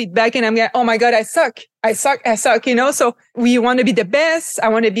bad feedback. And I'm like, oh my God, I suck. So we want to be the best. I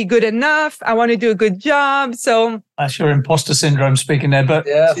want to be good enough. I want to do a good job. So that's your imposter syndrome speaking there. But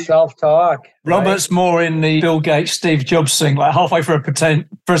yeah, self-talk. Robert's more in the Bill Gates, Steve Jobs thing. Like halfway through a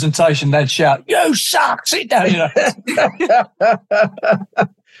presentation, they'd shout, "You suck! Sit down."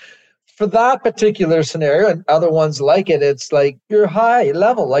 For that particular scenario and other ones like it, it's like you're high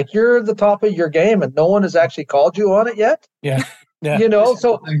level, like you're at the top of your game, and no one has actually called you on it yet. Yeah. Yeah.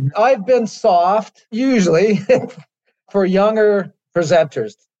 So I've been soft usually for younger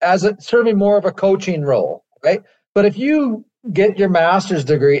presenters as serving more of a coaching role, right? But if you get your master's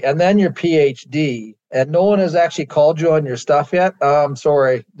degree and then your PhD and no one has actually called you on your stuff yet, I'm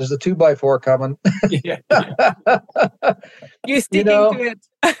sorry, there's a 2x4 coming. You're sticking to it.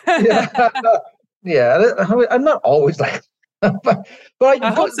 Yeah, I'm not always like but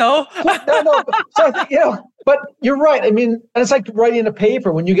I hope so. So I think, but you're right. I mean, and it's like writing a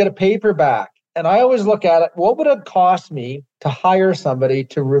paper when you get a paper back. And I always look at it, what would it cost me to hire somebody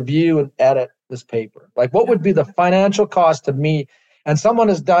to review and edit this paper? Like, what would be the financial cost to me? And someone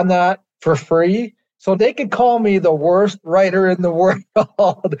has done that for free. So they could call me the worst writer in the world.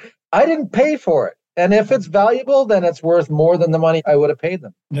 I didn't pay for it. And if it's valuable, then it's worth more than the money I would have paid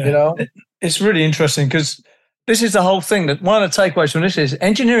them. Yeah. It's really interesting because this is the whole thing. That one of the takeaways from this is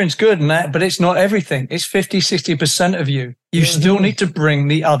engineering's good and that, but it's not everything. It's 50-60% of you. You still need to bring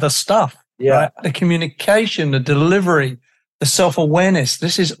the other stuff. Yeah. Right? The communication, the delivery, the self-awareness.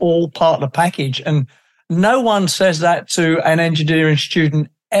 This is all part of the package. And no one says that to an engineering student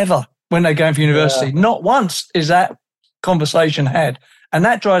ever when they're going for university. Yeah. Not once is that conversation had. And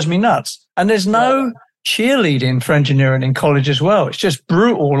that drives me nuts. And there's no cheerleading for engineering in college as well. It's just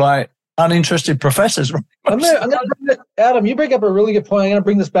brutal, like uninterested professors. Adam, you bring up a really good point. I'm going to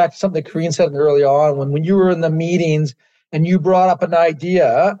bring this back to something that Karine said early on when you were in the meetings and you brought up an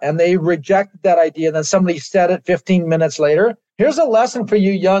idea and they rejected that idea. And then somebody said it 15 minutes later. Here's a lesson for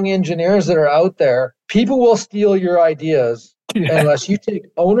you young engineers that are out there. People will steal your ideas unless you take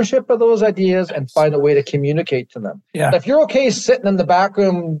ownership of those ideas and find a way to communicate to them. Yeah. If you're okay sitting in the back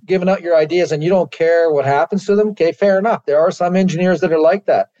room giving out your ideas and you don't care what happens to them, okay, fair enough. There are some engineers that are like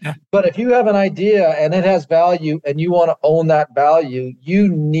that. Yeah. But if you have an idea and it has value and you want to own that value, you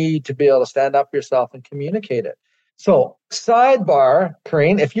need to be able to stand up yourself and communicate it. So sidebar,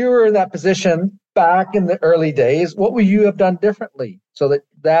 Karine, if you were in that position back in the early days, what would you have done differently so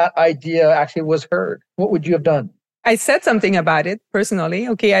that idea actually was heard? What would you have done? I said something about it personally.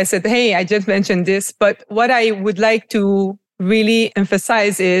 Okay, I said, hey, I just mentioned this, but what I would like to really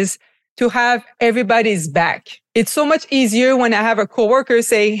emphasize is to have everybody's back. It's so much easier when I have a coworker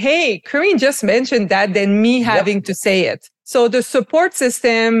say, hey, Karine just mentioned that than me having to say it. So the support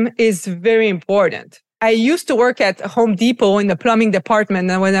system is very important. I used to work at Home Depot in the plumbing department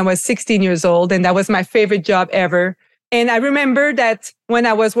when I was 16 years old, and that was my favorite job ever. And I remember that when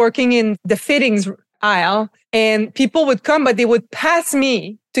I was working in the fittings aisle and people would come, but they would pass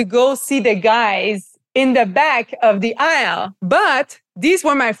me to go see the guys in the back of the aisle. But these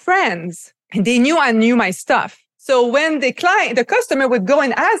were my friends and they knew I knew my stuff. So when the customer would go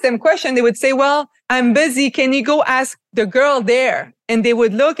and ask them questions, they would say, well, I'm busy. Can you go ask the girl there? And they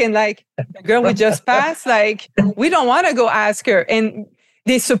would look and like, the girl would just pass. Like, we don't want to go ask her. And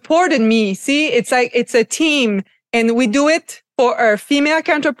they supported me. See, it's like, it's a team and we do it for our female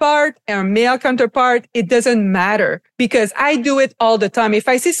counterpart, our male counterpart, it doesn't matter because I do it all the time. If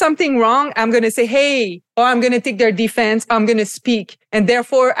I see something wrong, I'm going to say, hey, or I'm going to take their defense. I'm going to speak. And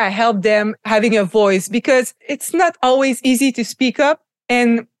therefore, I help them having a voice because it's not always easy to speak up.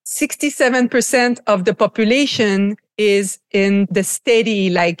 And 67% of the population is in the steady,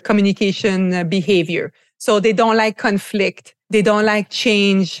 like communication behavior. So they don't like conflict. They don't like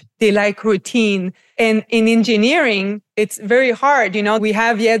change. They like routine. And in engineering, it's very hard. You know, we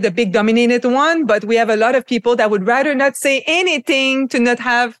have, the big dominated one, but we have a lot of people that would rather not say anything to not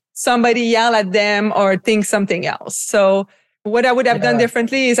have somebody yell at them or think something else. So what I would have done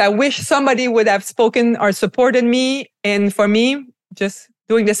differently is I wish somebody would have spoken or supported me. And for me, just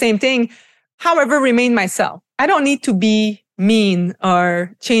doing the same thing. However, remain myself. I don't need to be mean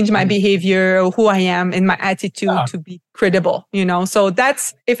or change my behavior or who I am and my attitude to be credible, So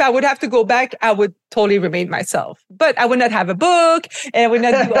that's, if I would have to go back, I would totally remain myself. But I would not have a book and I would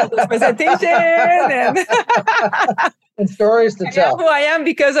not do all those presentations and stories to tell. Who I am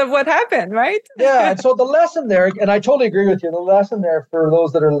because of what happened, right? Yeah. And so the lesson there, and I totally agree with you, the lesson there for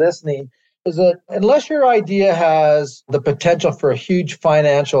those that are listening is that unless your idea has the potential for a huge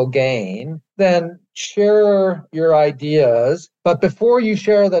financial gain, then share your ideas. But before you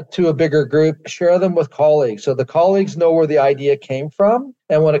share that to a bigger group, share them with colleagues. So the colleagues know where the idea came from.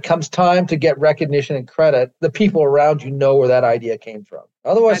 And when it comes time to get recognition and credit, the people around you know where that idea came from.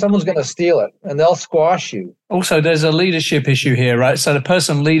 Otherwise, someone's going to steal it and they'll squash you. Also, there's a leadership issue here, right? So the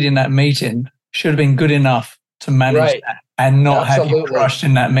person leading that meeting should have been good enough to manage that and not have you crushed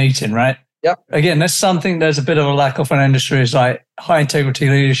in that meeting, right? Yep. Again, that's something there's a bit of a lack of in industry is like high integrity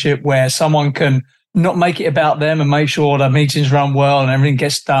leadership where someone can not make it about them and make sure that meetings run well and everything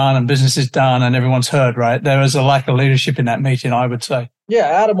gets done and business is done and everyone's heard, right? There is a lack of leadership in that meeting, I would say. Yeah,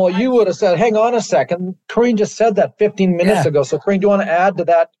 Adam, well, you would have said, hang on a second. Karine just said that 15 minutes ago. So, Karine, do you want to add to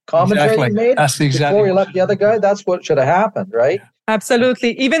that commentary you made before you left the other guy? That's what should have happened, right?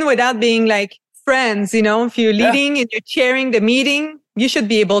 Absolutely. Even without being like friends, if you're leading and you're chairing the meeting, you should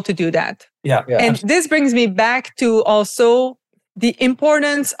be able to do that. Yeah. And this brings me back to also the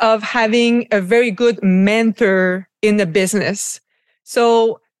importance of having a very good mentor in the business.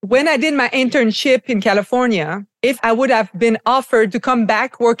 So when I did my internship in California, if I would have been offered to come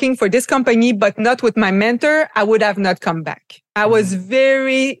back working for this company, but not with my mentor, I would have not come back. I was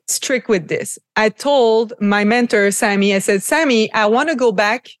very strict with this. I told my mentor, Sammy, I said, Sammy, I want to go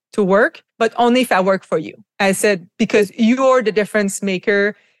back to work, but only if I work for you. I said, because you're the difference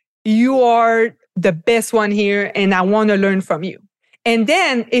maker. You are the best one here, and I want to learn from you. And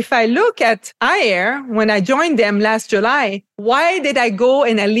then if I look at iAir, when I joined them last July, why did I go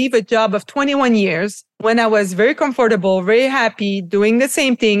and I leave a job of 21 years when I was very comfortable, very happy, doing the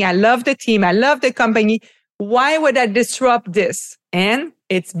same thing? I love the team. I love the company. Why would I disrupt this? And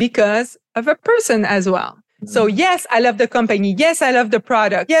it's because of a person as well. So yes, I love the company. Yes, I love the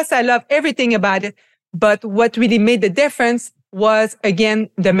product. Yes, I love everything about it. But what really made the difference was, again,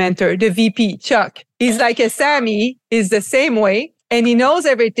 the mentor, the VP, Chuck. He's like a Sammy, is the same way. And he knows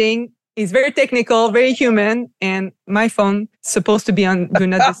everything. He's very technical, very human. And my phone is supposed to be on Do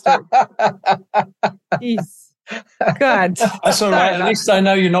Not Disturb. Jeez. God. That's all right. At least I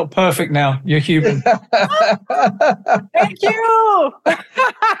know you're not perfect now. You're human. Thank you.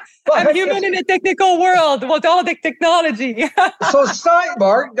 I'm human in a technical world with all the technology. So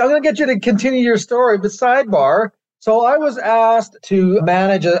sidebar, I'm going to get you to continue your story, but sidebar. So I was asked to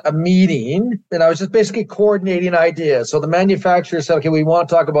manage a meeting, and I was just basically coordinating ideas. So the manufacturer said, okay, we want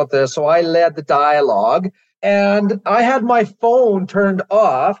to talk about this. So I led the dialogue, and I had my phone turned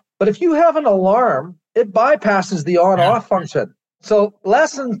off. But if you have an alarm, it bypasses the on-off function. So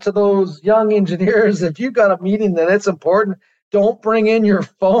lesson to those young engineers, if you got a meeting that it's important, don't bring in your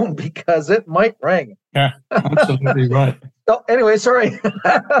phone because it might ring. Yeah, absolutely right. So anyway, sorry.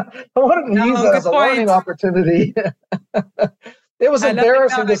 I wanted to use that as a learning opportunity. It was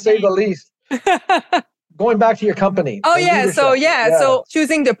embarrassing to say the least. Going back to your company. Oh, yeah. So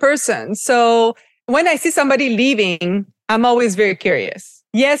choosing the person. So when I see somebody leaving, I'm always very curious.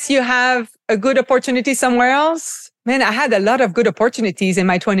 Yes, you have a good opportunity somewhere else. Man, I had a lot of good opportunities in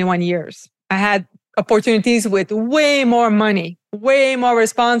my 21 years. I had opportunities with way more money, way more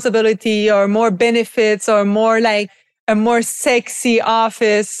responsibility, or more benefits, or more like a more sexy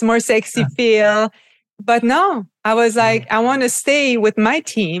office, more sexy feel. But no, I was like, I want to stay with my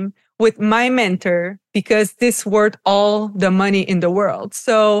team, with my mentor, because this worth all the money in the world.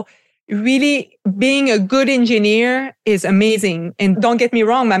 So really being a good engineer is amazing. And don't get me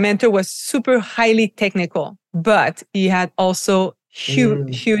wrong, my mentor was super highly technical, but he had also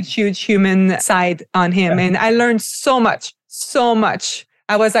huge human side on him. And I learned so much.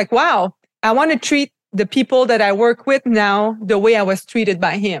 I was like, wow, I want to treat the people that I work with now the way I was treated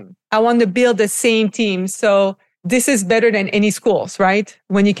by him. I want to build the same team. So this is better than any schools, right?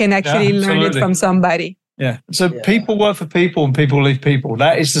 When you can actually learn it from somebody. Yeah. So people work for people and people leave people.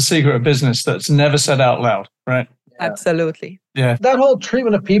 That is the secret of business that's never said out loud, right? Yeah. Absolutely. Yeah. That whole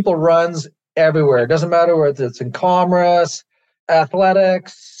treatment of people runs everywhere. It doesn't matter whether it's in commerce,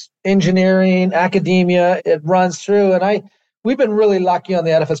 athletics, engineering, academia, it runs through. And we've been really lucky on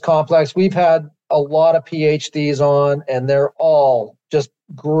the Edifice Complex. We've had a lot of PhDs on, and they're all just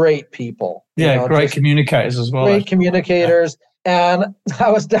great people. Yeah, great communicators as well. Great communicators. Yeah. And I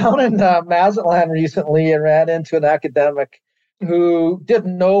was down in Mazatlan recently and ran into an academic who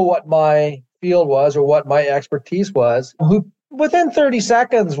didn't know what my field was or what my expertise was, who within 30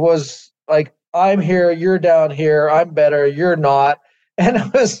 seconds was like, I'm here, you're down here, I'm better, you're not. And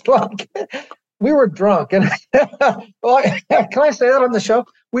it was like, we were drunk. And well, can I say that on the show?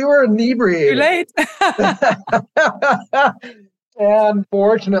 We were inebriated. Too late. And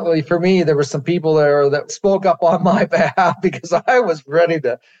fortunately for me, there were some people there that spoke up on my behalf because I was ready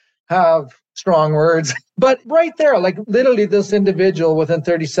to have strong words. But right there, like literally this individual within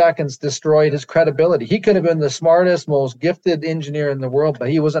 30 seconds destroyed his credibility. He could have been the smartest, most gifted engineer in the world, but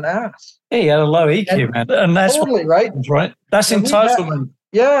he was an ass. He had a low EQ, man. And that's totally right. Right. That's entitlement.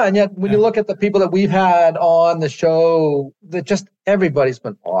 Yeah. And yet when you look at the people that we've had on the show, that just everybody's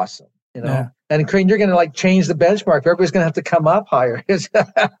been awesome, you know. Yeah. And Karine, you're going to like change the benchmark. Everybody's going to have to come up higher.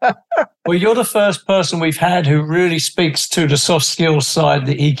 Well, you're the first person we've had who really speaks to the soft skills side,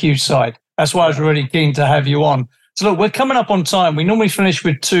 the EQ side. That's why I was really keen to have you on. So look, we're coming up on time. We normally finish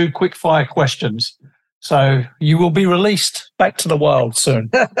with 2 quick fire questions. So you will be released back to the world soon.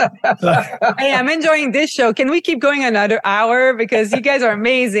 Hey, I'm enjoying this show. Can we keep going another hour? Because you guys are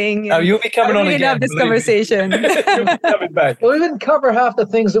amazing. Oh, you'll be coming on again. I love this conversation. You'll be coming back. Well, we didn't cover half the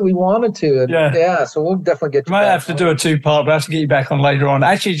things that we wanted to. Yeah, so we'll definitely get you back. Might have to do a 2-part, but I have to get you back on later on.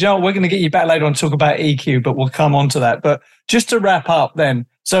 Actually, Joe, we're going to get you back later on to talk about EQ, but we'll come on to that. But just to wrap up then,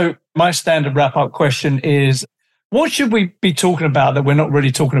 so my standard wrap-up question is, what should we be talking about that we're not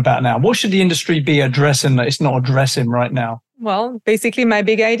really talking about now? What should the industry be addressing that it's not addressing right now? Well, basically my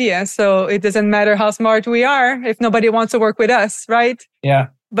big idea. So it doesn't matter how smart we are if nobody wants to work with us, right? Yeah.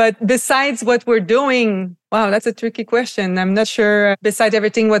 But besides what we're doing, wow, that's a tricky question. I'm not sure, besides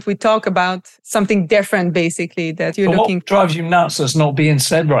everything what we talk about, something different basically that you're looking for. What drives you nuts that's not being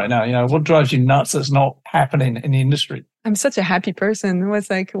said right now? You know, what drives you nuts that's not happening in the industry? I'm such a happy person. What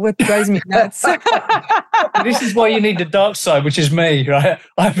drives me nuts? This is why you need the dark side, which is me, right?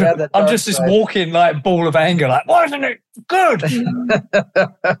 I'm just this walking like ball of anger, like, why isn't it good?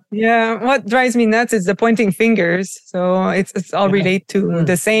 Yeah, what drives me nuts is the pointing fingers. So it's all relate to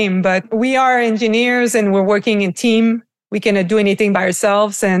the same. But we are engineers and we're working in team. We cannot do anything by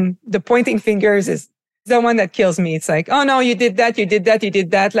ourselves. And the pointing fingers is the one that kills me. It's like, oh no, you did that, you did that, you did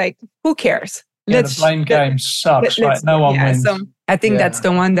that. Like, who cares? Yeah, the blame game sucks, right? No one wins. So I think that's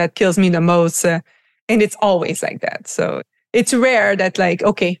the one that kills me the most. And it's always like that. So it's rare that like,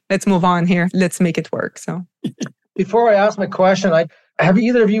 okay, let's move on here. Let's make it work. So before I ask my question, have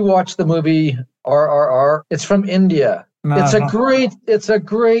either of you watched the movie RRR? It's from India. No, it's a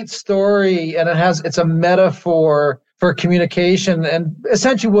great story, and it's a metaphor for communication. And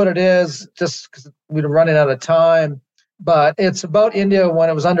essentially what it is, just because we're running out of time, but it's about India when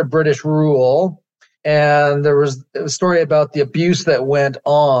it was under British rule. And there was a story about the abuse that went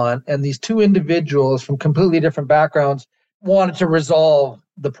on. And these 2 individuals from completely different backgrounds wanted to resolve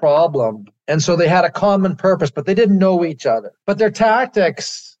the problem. And so they had a common purpose, but they didn't know each other. But their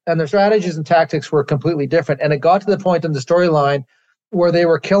tactics and their strategies and tactics were completely different. And it got to the point in the storyline where they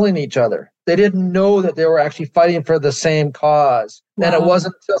were killing each other. They didn't know that they were actually fighting for the same cause. Wow. And it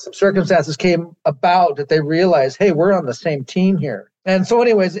wasn't until some circumstances came about that they realized, hey, we're on the same team here. And so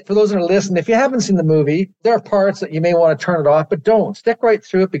anyways, for those that are listening, if you haven't seen the movie, there are parts that you may want to turn it off, but don't. Stick right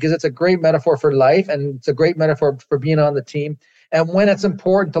through it because it's a great metaphor for life and it's a great metaphor for being on the team. And when it's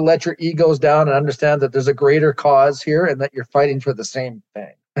important to let your egos down and understand that there's a greater cause here and that you're fighting for the same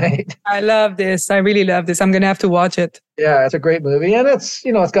thing. Right? I love this. I really love this. I'm going to have to watch it. Yeah, it's a great movie. And it's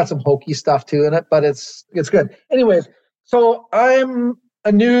got some hokey stuff too in it, but it's good. Anyways, so I'm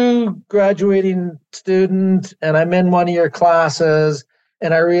a new graduating student and I'm in one of your classes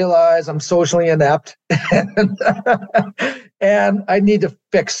and I realize I'm socially inept and I need to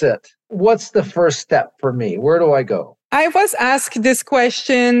fix it. What's the first step for me? Where do I go? I was asked this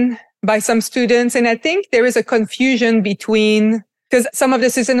question by some students, and I think there is a confusion between, because some of the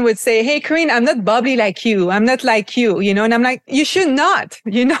students would say, hey, Karine, I'm not bubbly like you. I'm not like you, and I'm like, you should not,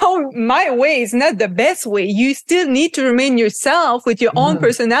 my way is not the best way. You still need to remain yourself with your own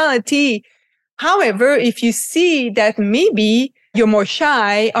personality. However, if you see that maybe you're more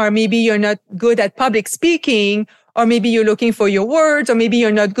shy, or maybe you're not good at public speaking, or maybe you're looking for your words, or maybe you're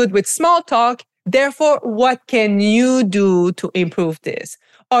not good with small talk, therefore, what can you do to improve this?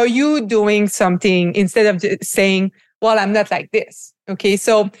 Are you doing something instead of just saying, well, I'm not like this? Okay.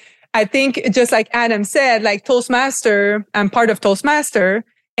 So I think just like Adam said, like Toastmaster, I'm part of Toastmaster.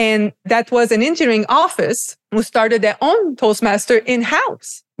 And that was an engineering office who started their own Toastmaster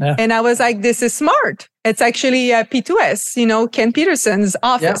in-house. Yeah. And I was like, this is smart. It's actually P2S, Ken Peterson's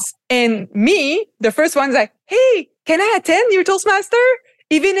office. Yeah. And me, the first one's like, hey, can I attend your Toastmaster?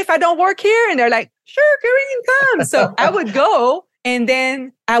 even if I don't work here? And they're like, sure, Karine, come. So I would go, and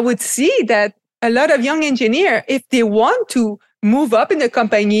then I would see that a lot of young engineers, if they want to move up in the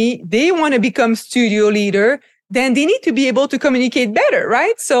company, they want to become studio leader, then they need to be able to communicate better,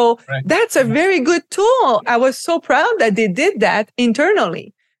 right? So that's a very good tool. I was so proud that they did that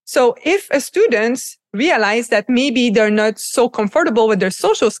internally. So if a students realize that maybe they're not so comfortable with their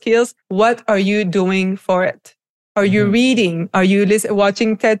social skills, what are you doing for it? Are you reading? Are you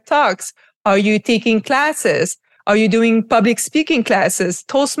watching TED Talks? Are you taking classes? Are you doing public speaking classes,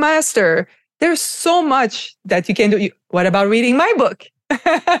 Toastmaster? There's so much that you can do. What about reading my book?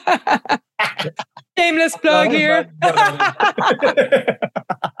 Shameless plug here.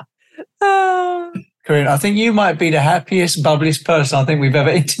 Karine, I think you might be the happiest, bubbliest person I think we've ever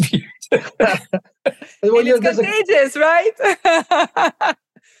interviewed. It's contagious, right?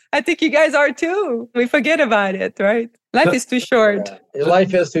 I think you guys are too. We forget about it, right? Life is too short.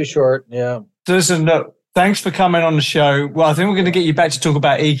 Life is too short, yeah. So listen, look, thanks for coming on the show. Well, I think we're going to get you back to talk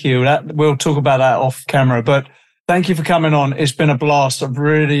about EQ. We'll talk about that off camera. But thank you for coming on. It's been a blast. I've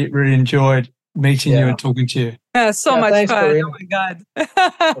really, really enjoyed meeting you and talking to you. So much thanks, fun. Karine. Oh my God.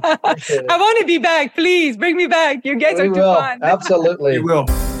 I want to be back. Please bring me back. You guys are too fun. Absolutely. We will.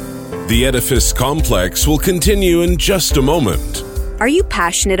 The Edifice Complex will continue in just a moment. Are you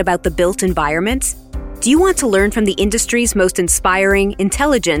passionate about the built environment? Do you want to learn from the industry's most inspiring,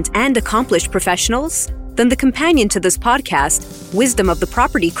 intelligent, and accomplished professionals? Then the companion to this podcast, Wisdom of the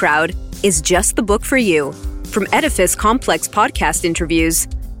Property Crowd, is just the book for you. From Edifice Complex podcast interviews,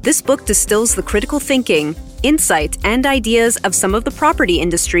 this book distills the critical thinking, insight, and ideas of some of the property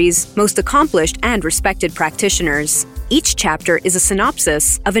industry's most accomplished and respected practitioners. Each chapter is a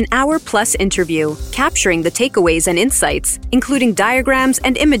synopsis of an hour-plus interview, capturing the takeaways and insights, including diagrams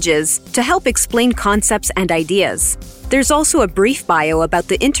and images to help explain concepts and ideas. There's also a brief bio about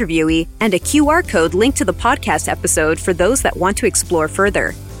the interviewee and a QR code linked to the podcast episode for those that want to explore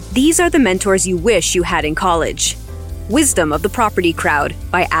further. These are the mentors you wish you had in college. Wisdom of the Property Crowd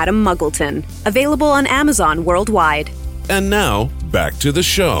by Adam Muggleton. Available on Amazon worldwide. And now, back to the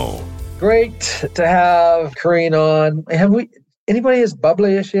show. Great to have Karine on. Have we anybody as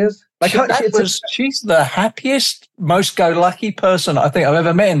bubbly as she is? She's the happiest, most go-lucky person I think I've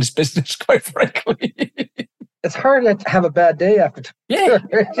ever met in this business, quite frankly. It's hard to have a bad day after. Yeah,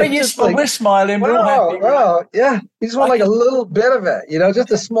 we're smiling. We're all happy. Wow, yeah. You just want like a little bit of it,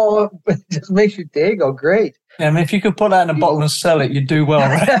 just a small, just makes your day go great. Yeah, I mean, if you could put that in a bottle and sell it, you'd do well,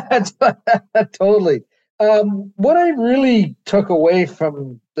 right? Totally. What I really took away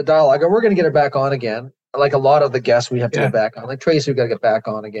from the dialogue, and we're going to get her back on again, like a lot of the guests we have to get back on, like Tracy, we've got to get back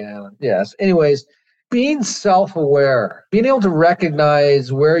on again. Yes. Anyways, being self-aware, being able to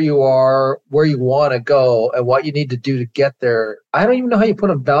recognize where you are, where you want to go, and what you need to do to get there. I don't even know how you put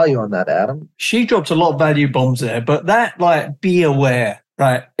a value on that, Adam. She dropped a lot of value bombs there, but that, be aware,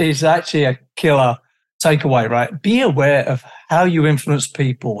 right, is actually a killer takeaway, right? Be aware of how you influence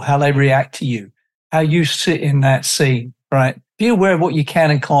people, how they react to you, how you sit in that scene, right? Be aware of what you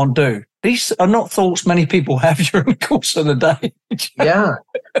can and can't do. These are not thoughts many people have during the course of the day. Yeah.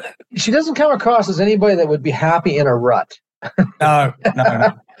 She doesn't come across as anybody that would be happy in a rut. No.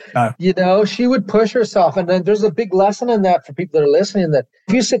 She would push herself. And then there's a big lesson in that for people that are listening, that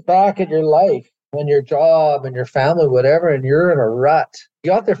if you sit back at your life and your job and your family, whatever, and you're in a rut,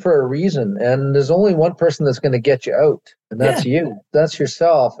 you got there for a reason. And there's only one person that's going to get you out. And that's you. That's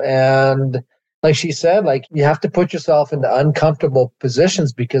yourself. And like she said, you have to put yourself into uncomfortable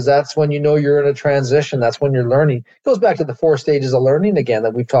positions, because that's when you're in a transition. That's when you're learning. It goes back to the 4 stages of learning again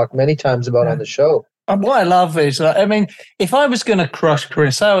that we've talked many times about on the show. And what I love is, if I was going to crush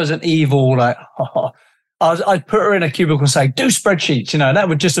Karine, say I was an evil, I'd put her in a cubicle and say, do spreadsheets, that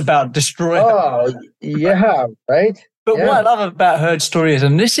would just about destroy her. Oh, yeah, right? But what I love about her story is,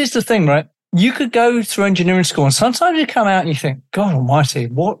 and this is the thing, right? You could go through engineering school and sometimes you come out and you think, God almighty,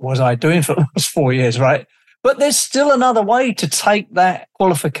 what was I doing for the last 4 years, right? But there's still another way to take that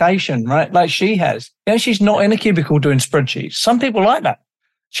qualification, right? Like she has. She's not in a cubicle doing spreadsheets. Some people like that.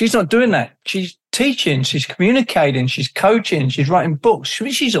 She's not doing that. She's teaching, she's communicating, she's coaching, she's writing books.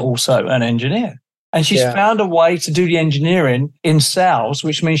 She's also an engineer. And she's found a way to do the engineering in sales,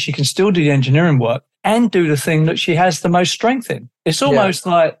 which means she can still do the engineering work and do the thing that she has the most strength in. It's almost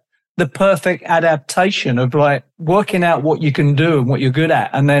like the perfect adaptation of working out what you can do and what you're good at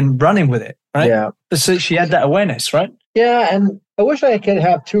and then running with it, right? Yeah. So she had that awareness, right? Yeah. And I wish I could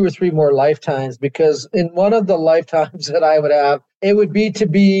have 2 or 3 more lifetimes, because in one of the lifetimes that I would have, it would be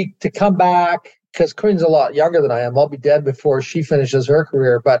to come back, because Karine's a lot younger than I am. I'll be dead before she finishes her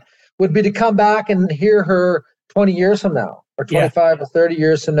career, but would be to come back and hear her 20 years from now, or 25 or 30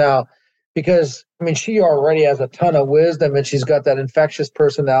 years from now. Because, I mean, she already has a ton of wisdom and she's got that infectious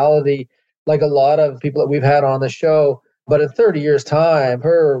personality like a lot of people that we've had on the show. But in 30 years' time,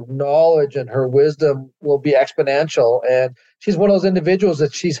 her knowledge and her wisdom will be exponential. And she's one of those individuals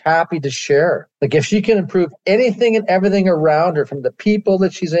that she's happy to share. Like if she can improve anything and everything around her, from the people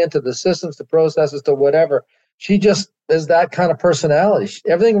that she's in to the systems, to processes, to whatever, she just is that kind of personality.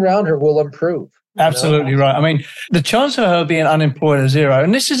 Everything around her will improve. Absolutely right. I mean, the chance of her being unemployed is zero.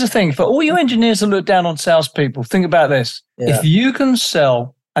 And this is the thing, for all you engineers that look down on salespeople, think about this. Yeah. If you can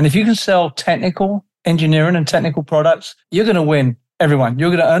sell technical engineering and technical products, you're going to win everyone.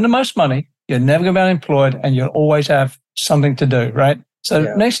 You're going to earn the most money. You're never going to be unemployed, and you'll always have something to do, right?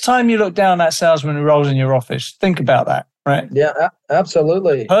 So next time you look down that salesman who rolls in your office, think about that, right? Yeah,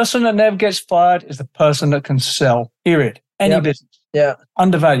 absolutely. The person that never gets fired is the person that can sell, period. Any business. Yeah.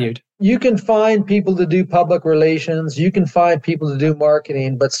 Undervalued. You can find people to do public relations. You can find people to do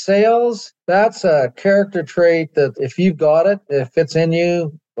marketing. But sales, that's a character trait that if you've got it, if it's in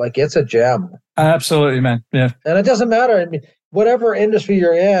you, like it's a gem. Absolutely, man. Yeah. And it doesn't matter. I mean, whatever industry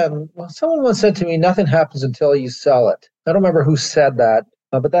you're in, someone once said to me, nothing happens until you sell it. I don't remember who said that,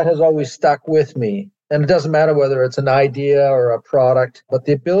 but that has always stuck with me. And it doesn't matter whether it's an idea or a product, but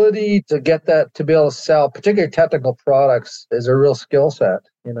the ability to get that, to be able to sell, particularly technical products, is a real skill set,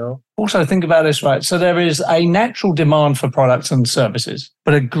 you know? Also, think about this, right? So there is a natural demand for products and services,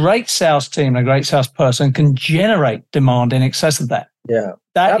 but a great sales team, a great salesperson can generate demand in excess of that. Yeah.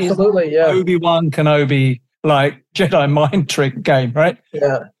 That absolutely, is Obi-Wan Kenobi, like Jedi mind trick game, right?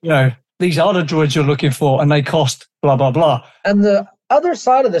 Yeah. You know, these are the droids you're looking for and they cost blah, blah, blah. And the other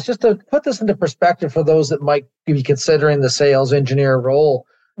side of this, just to put this into perspective for those that might be considering the sales engineer role,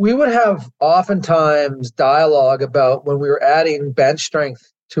 we would have oftentimes dialogue about when we were adding bench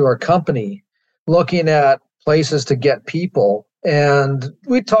strength to our company, looking at places to get people. And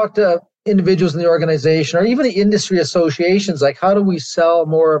we talked to individuals in the organization or even the industry associations, like how do we sell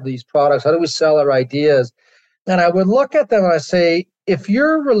more of these products? How do we sell our ideas? And I would look at them and I say, if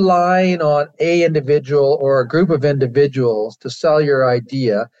you're relying on a individual or a group of individuals to sell your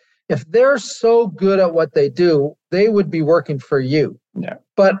idea, if they're so good at what they do, they would be working for you. Yeah.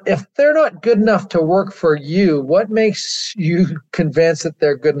 But if they're not good enough to work for you, what makes you convinced that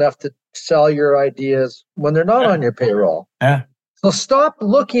they're good enough to sell your ideas when they're not on your payroll? Yeah. So stop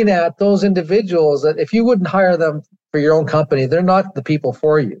looking at those individuals that if you wouldn't hire them for your own company, they're not the people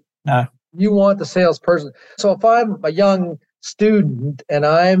for you. No. You want the salesperson. So if I'm a young student and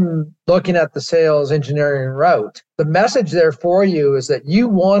I'm looking at the sales engineering route, the message there for you is that you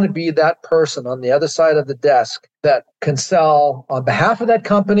want to be that person on the other side of the desk that can sell on behalf of that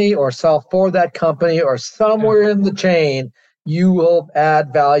company or sell for that company or somewhere in the chain. You will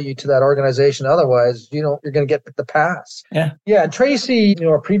add value to that organization. Otherwise, you're going to get the pass. Yeah. Yeah. Tracy,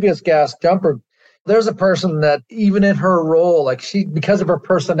 our previous guest, Jumper, there's a person that even in her role, like because of her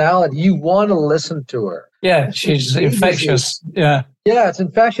personality, you want to listen to her. Yeah. She's infectious. Yeah. Yeah. It's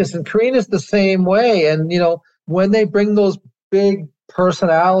infectious. And Karine is the same way. And, when they bring those big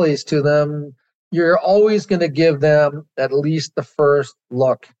personalities to them, you're always going to give them at least the first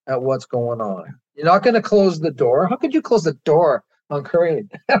look at what's going on. You're not going to close the door. How could you close the door on Karine?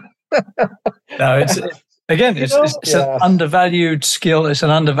 No, it's an undervalued skill. It's an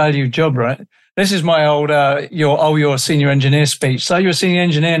undervalued job, right? This is my old, you're a senior engineer speech. So you're a senior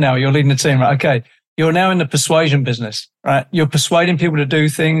engineer now. You're leading the team, right? Okay. You're now in the persuasion business, right? You're persuading people to do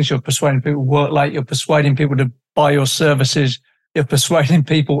things. You're persuading people to work late. You're persuading people to buy your services. You're persuading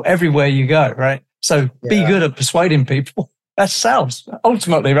people everywhere you go, right? So be good at persuading people. That's sales,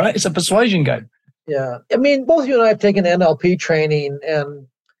 ultimately, right? It's a persuasion game. Yeah. I mean, both you and I have taken NLP training, and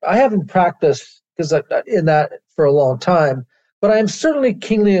I haven't practiced in that for a long time, but I'm certainly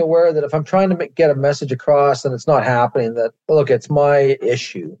keenly aware that if I'm trying to get a message across and it's not happening, that, look, it's my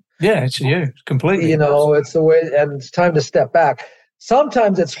issue. Yeah, it's you, completely. It's the way, and it's time to step back.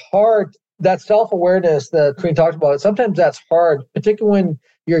 Sometimes it's hard, that self-awareness that Karine talked about, sometimes that's hard, particularly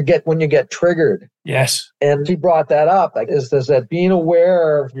when you get triggered. Yes. And she brought that up, like, is that being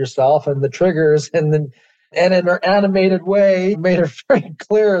aware of yourself and the triggers, and in her animated way, made her very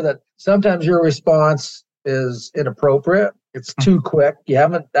clear that sometimes your response is inappropriate. It's too quick. You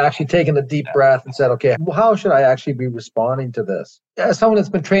haven't actually taken a deep breath and said, okay, how should I actually be responding to this? As someone that's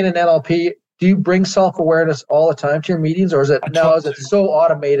been trained in NLP, do you bring self-awareness all the time to your meetings, or is it so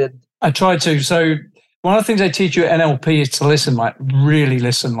automated? I try to. So one of the things they teach you at NLP is to listen, like really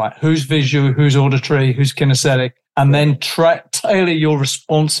listen, like who's visual, who's auditory, who's kinesthetic, and then tailor your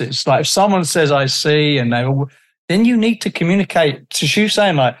responses. Like if someone says, I see, then you need to communicate. So she's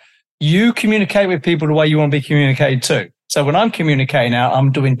saying, like, you communicate with people the way you want to be communicated to. So when I'm communicating out,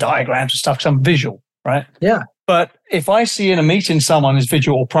 I'm doing diagrams and stuff because I'm visual, right? Yeah. But if I see in a meeting someone is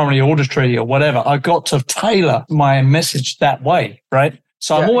visual or primarily auditory or whatever, I've got to tailor my message that way, right?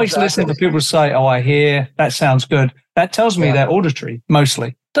 So I'm always listening to people say, oh, I hear, that sounds good. That tells me they're auditory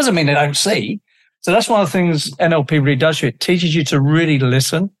mostly. Doesn't mean they don't see. So that's one of the things NLP really does for you. It teaches you to really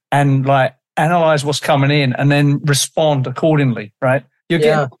listen and like analyze what's coming in and then respond accordingly, right? You're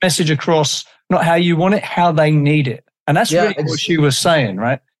getting the message across, not how you want it, how they need it. And that's really what she was saying,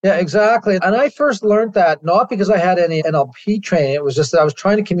 right? Yeah, exactly. And I first learned that not because I had any NLP training. It was just that I was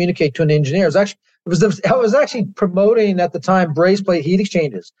trying to communicate to an engineer. I was actually promoting at the time brace plate heat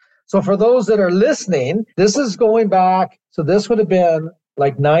exchangers. So for those that are listening, this is going back. So this would have been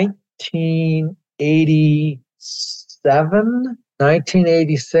like 1987,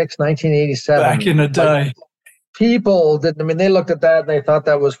 1986, 1987. Back in the day. Like, people didn't, I mean, they looked at that and they thought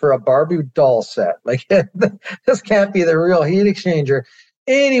that was for a Barbie doll set. Like, this can't be the real heat exchanger.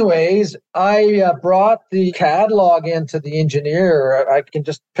 Anyways, I brought the catalog into the engineer. I can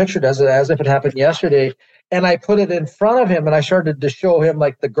just picture it as if it happened yesterday. And I put it in front of him and I started to show him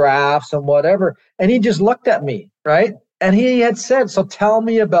like the graphs and whatever. And he just looked at me, right? And he had said, so tell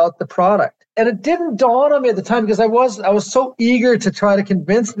me about the product. And it didn't dawn on me at the time because I was so eger to try to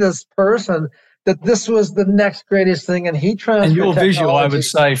convince this person that this was the next greatest thing in heat transfer. And your technology. visual, I would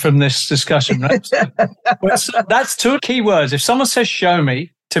say, from this discussion, right? That's two key words. If someone says show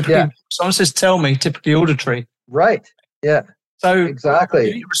me, typically, someone says tell me, typically auditory. Right. Yeah. So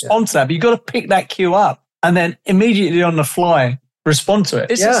exactly. You respond to that, but you've got to pick that cue up and then immediately on the fly respond to it.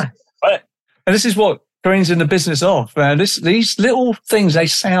 Right? And this is what Karine's in the business of. These little things, they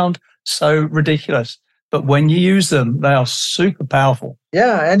sound so ridiculous. But when you use them, they are super powerful.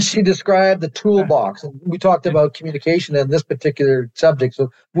 Yeah, and she described the toolbox. And we talked about communication in this particular subject, so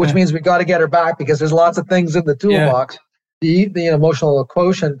which means we got to get her back because there's lots of things in the toolbox. The emotional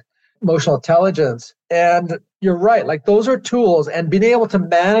quotient, emotional intelligence. And you're right, like those are tools, and being able to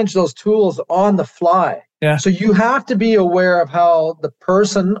manage those tools on the fly. Yeah. So you have to be aware of how the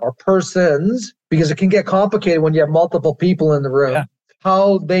person or persons, because it can get complicated when you have multiple people in the room,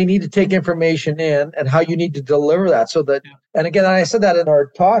 how they need to take information in and how you need to deliver that so that, and again, I said that in our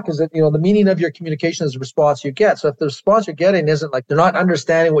talk, is that, the meaning of your communication is the response you get. So if the response you're getting isn't like, they're not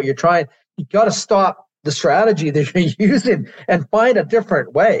understanding what you're trying, you got to stop the strategy that you're using and find a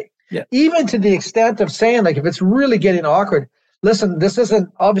different way. Yeah. Even to the extent of saying, like, if it's really getting awkward, listen, this isn't,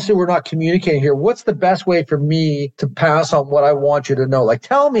 obviously we're not communicating here. What's the best way for me to pass on what I want you to know? Like,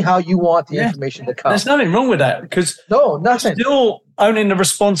 tell me how you want the information to come. There's nothing wrong with that because nothing. Still owning the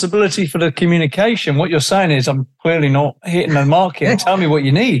responsibility for the communication. What you're saying is I'm clearly not hitting the mark here. Tell me what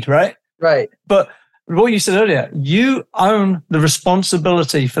you need, right? Right. But what you said earlier, you own the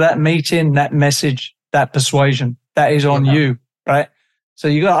responsibility for that meeting, that message, that persuasion. That is on you, right? So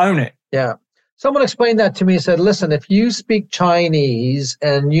you got to own it. Yeah. Someone explained that to me and said, listen, if you speak Chinese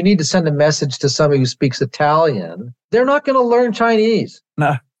and you need to send a message to somebody who speaks Italian, they're not going to learn Chinese.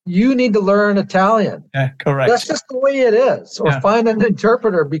 No. You need to learn Italian. Yeah, correct. That's just the way it is. Or find an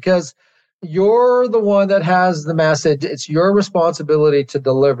interpreter because you're the one that has the message. It's your responsibility to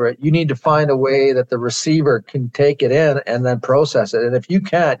deliver it. You need to find a way that the receiver can take it in and then process it. And if you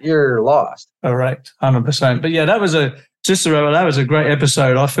can't, you're lost. Correct. 100%. But yeah, that was a great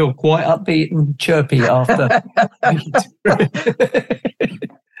episode. I feel quite upbeat and chirpy after.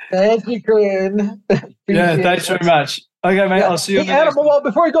 Thank you, Karine. Thanks very much. Okay, mate. I'll see you. Adam, well,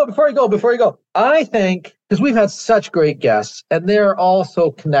 before you go, I think because we've had such great guests and they're all so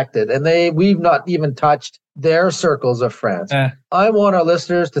connected, and we've not even touched their circles of friends. I want our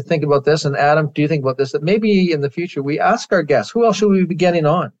listeners to think about this, and Adam, do you think about this? That maybe in the future we ask our guests, who else should we be getting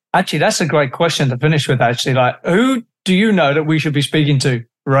on? Actually, that's a great question to finish with. Actually, like, who do you know that we should be speaking to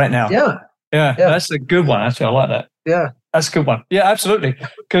right now? Yeah, that's a good one. Actually, I like that. Yeah, that's a good one. Yeah, absolutely.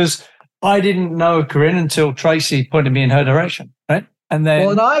 Because I didn't know Karine until Tracy pointed me in her direction, right? And then,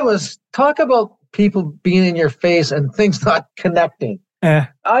 and I was talk about people being in your face and things not connecting. Yeah,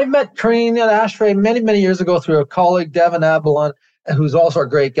 I met Karine at Ashtray many, many years ago through a colleague, Devin Abelon, who's also a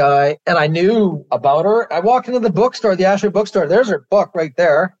great guy. And I knew about her. I walked into the bookstore, the Ashtray bookstore. There's her book right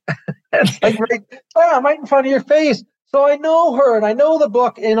there. It's like right in front of your face. So I know her and I know the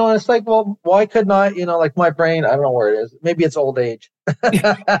book, and it's like, well, why couldn't I, like my brain, I don't know where it is. Maybe it's old age.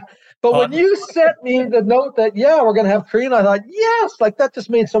 But when you sent me the note that, we're going to have Karine, I thought, yes, like that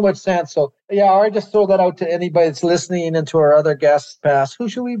just made so much sense. So I just throw that out to anybody that's listening and to our other guests past. Who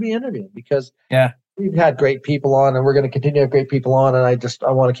should we be interviewing? Because we've had great people on and we're going to continue to have great people on. And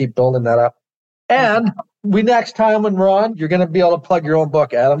I want to keep building that up. And next time when we're on, you're going to be able to plug your own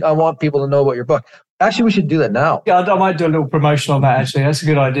book, Adam. I want people to know about your book. Actually, we should do that now. Yeah, I might do a little promotion on that, actually. That's a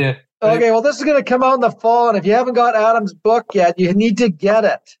good idea. Okay, well, this is going to come out in the fall, and if you haven't got Adam's book yet, you need to get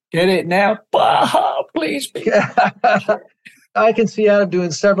it. Get it now. Please. I can see Adam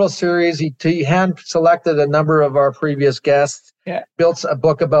doing several series. He hand-selected a number of our previous guests, built a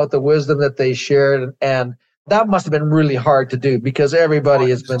book about the wisdom that they shared, and that must have been really hard to do because everybody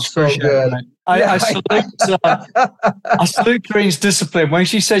has been so good. I salute Karine's discipline. When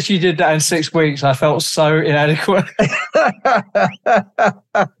she said she did that in 6 weeks, I felt so inadequate.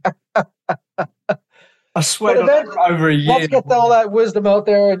 I swear over a year. Let's get all that wisdom out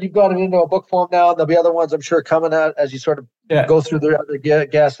there, and you've got it into a book form now. And there'll be other ones, I'm sure, coming out as you sort of go through the other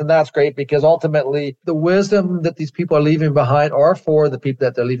guests. And that's great because ultimately the wisdom that these people are leaving behind are for the people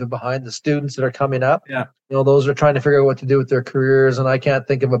that they're leaving behind, the students that are coming up. Yeah. You know, those are trying to figure out what to do with their careers. And I can't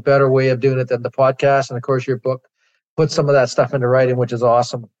think of a better way of doing it than the podcast. And of course, your book puts some of that stuff into writing, which is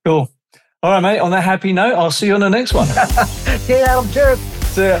awesome. Cool. All right, mate. On that happy note, I'll see you on the next one. Okay, Adam. Cheers.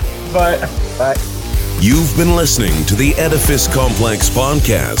 See ya. Bye. Bye. You've been listening to the Edifice Complex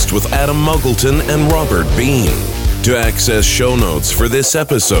podcast with Adam Muggleton and Robert Bean. To access show notes for this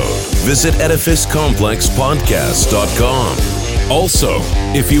episode, visit edificecomplexpodcast.com. Also,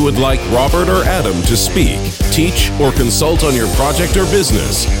 if you would like Robert or Adam to speak, teach, or consult on your project or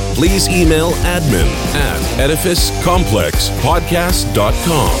business, please email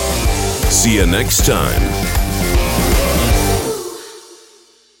admin@edificecomplexpodcast.com. See you next time.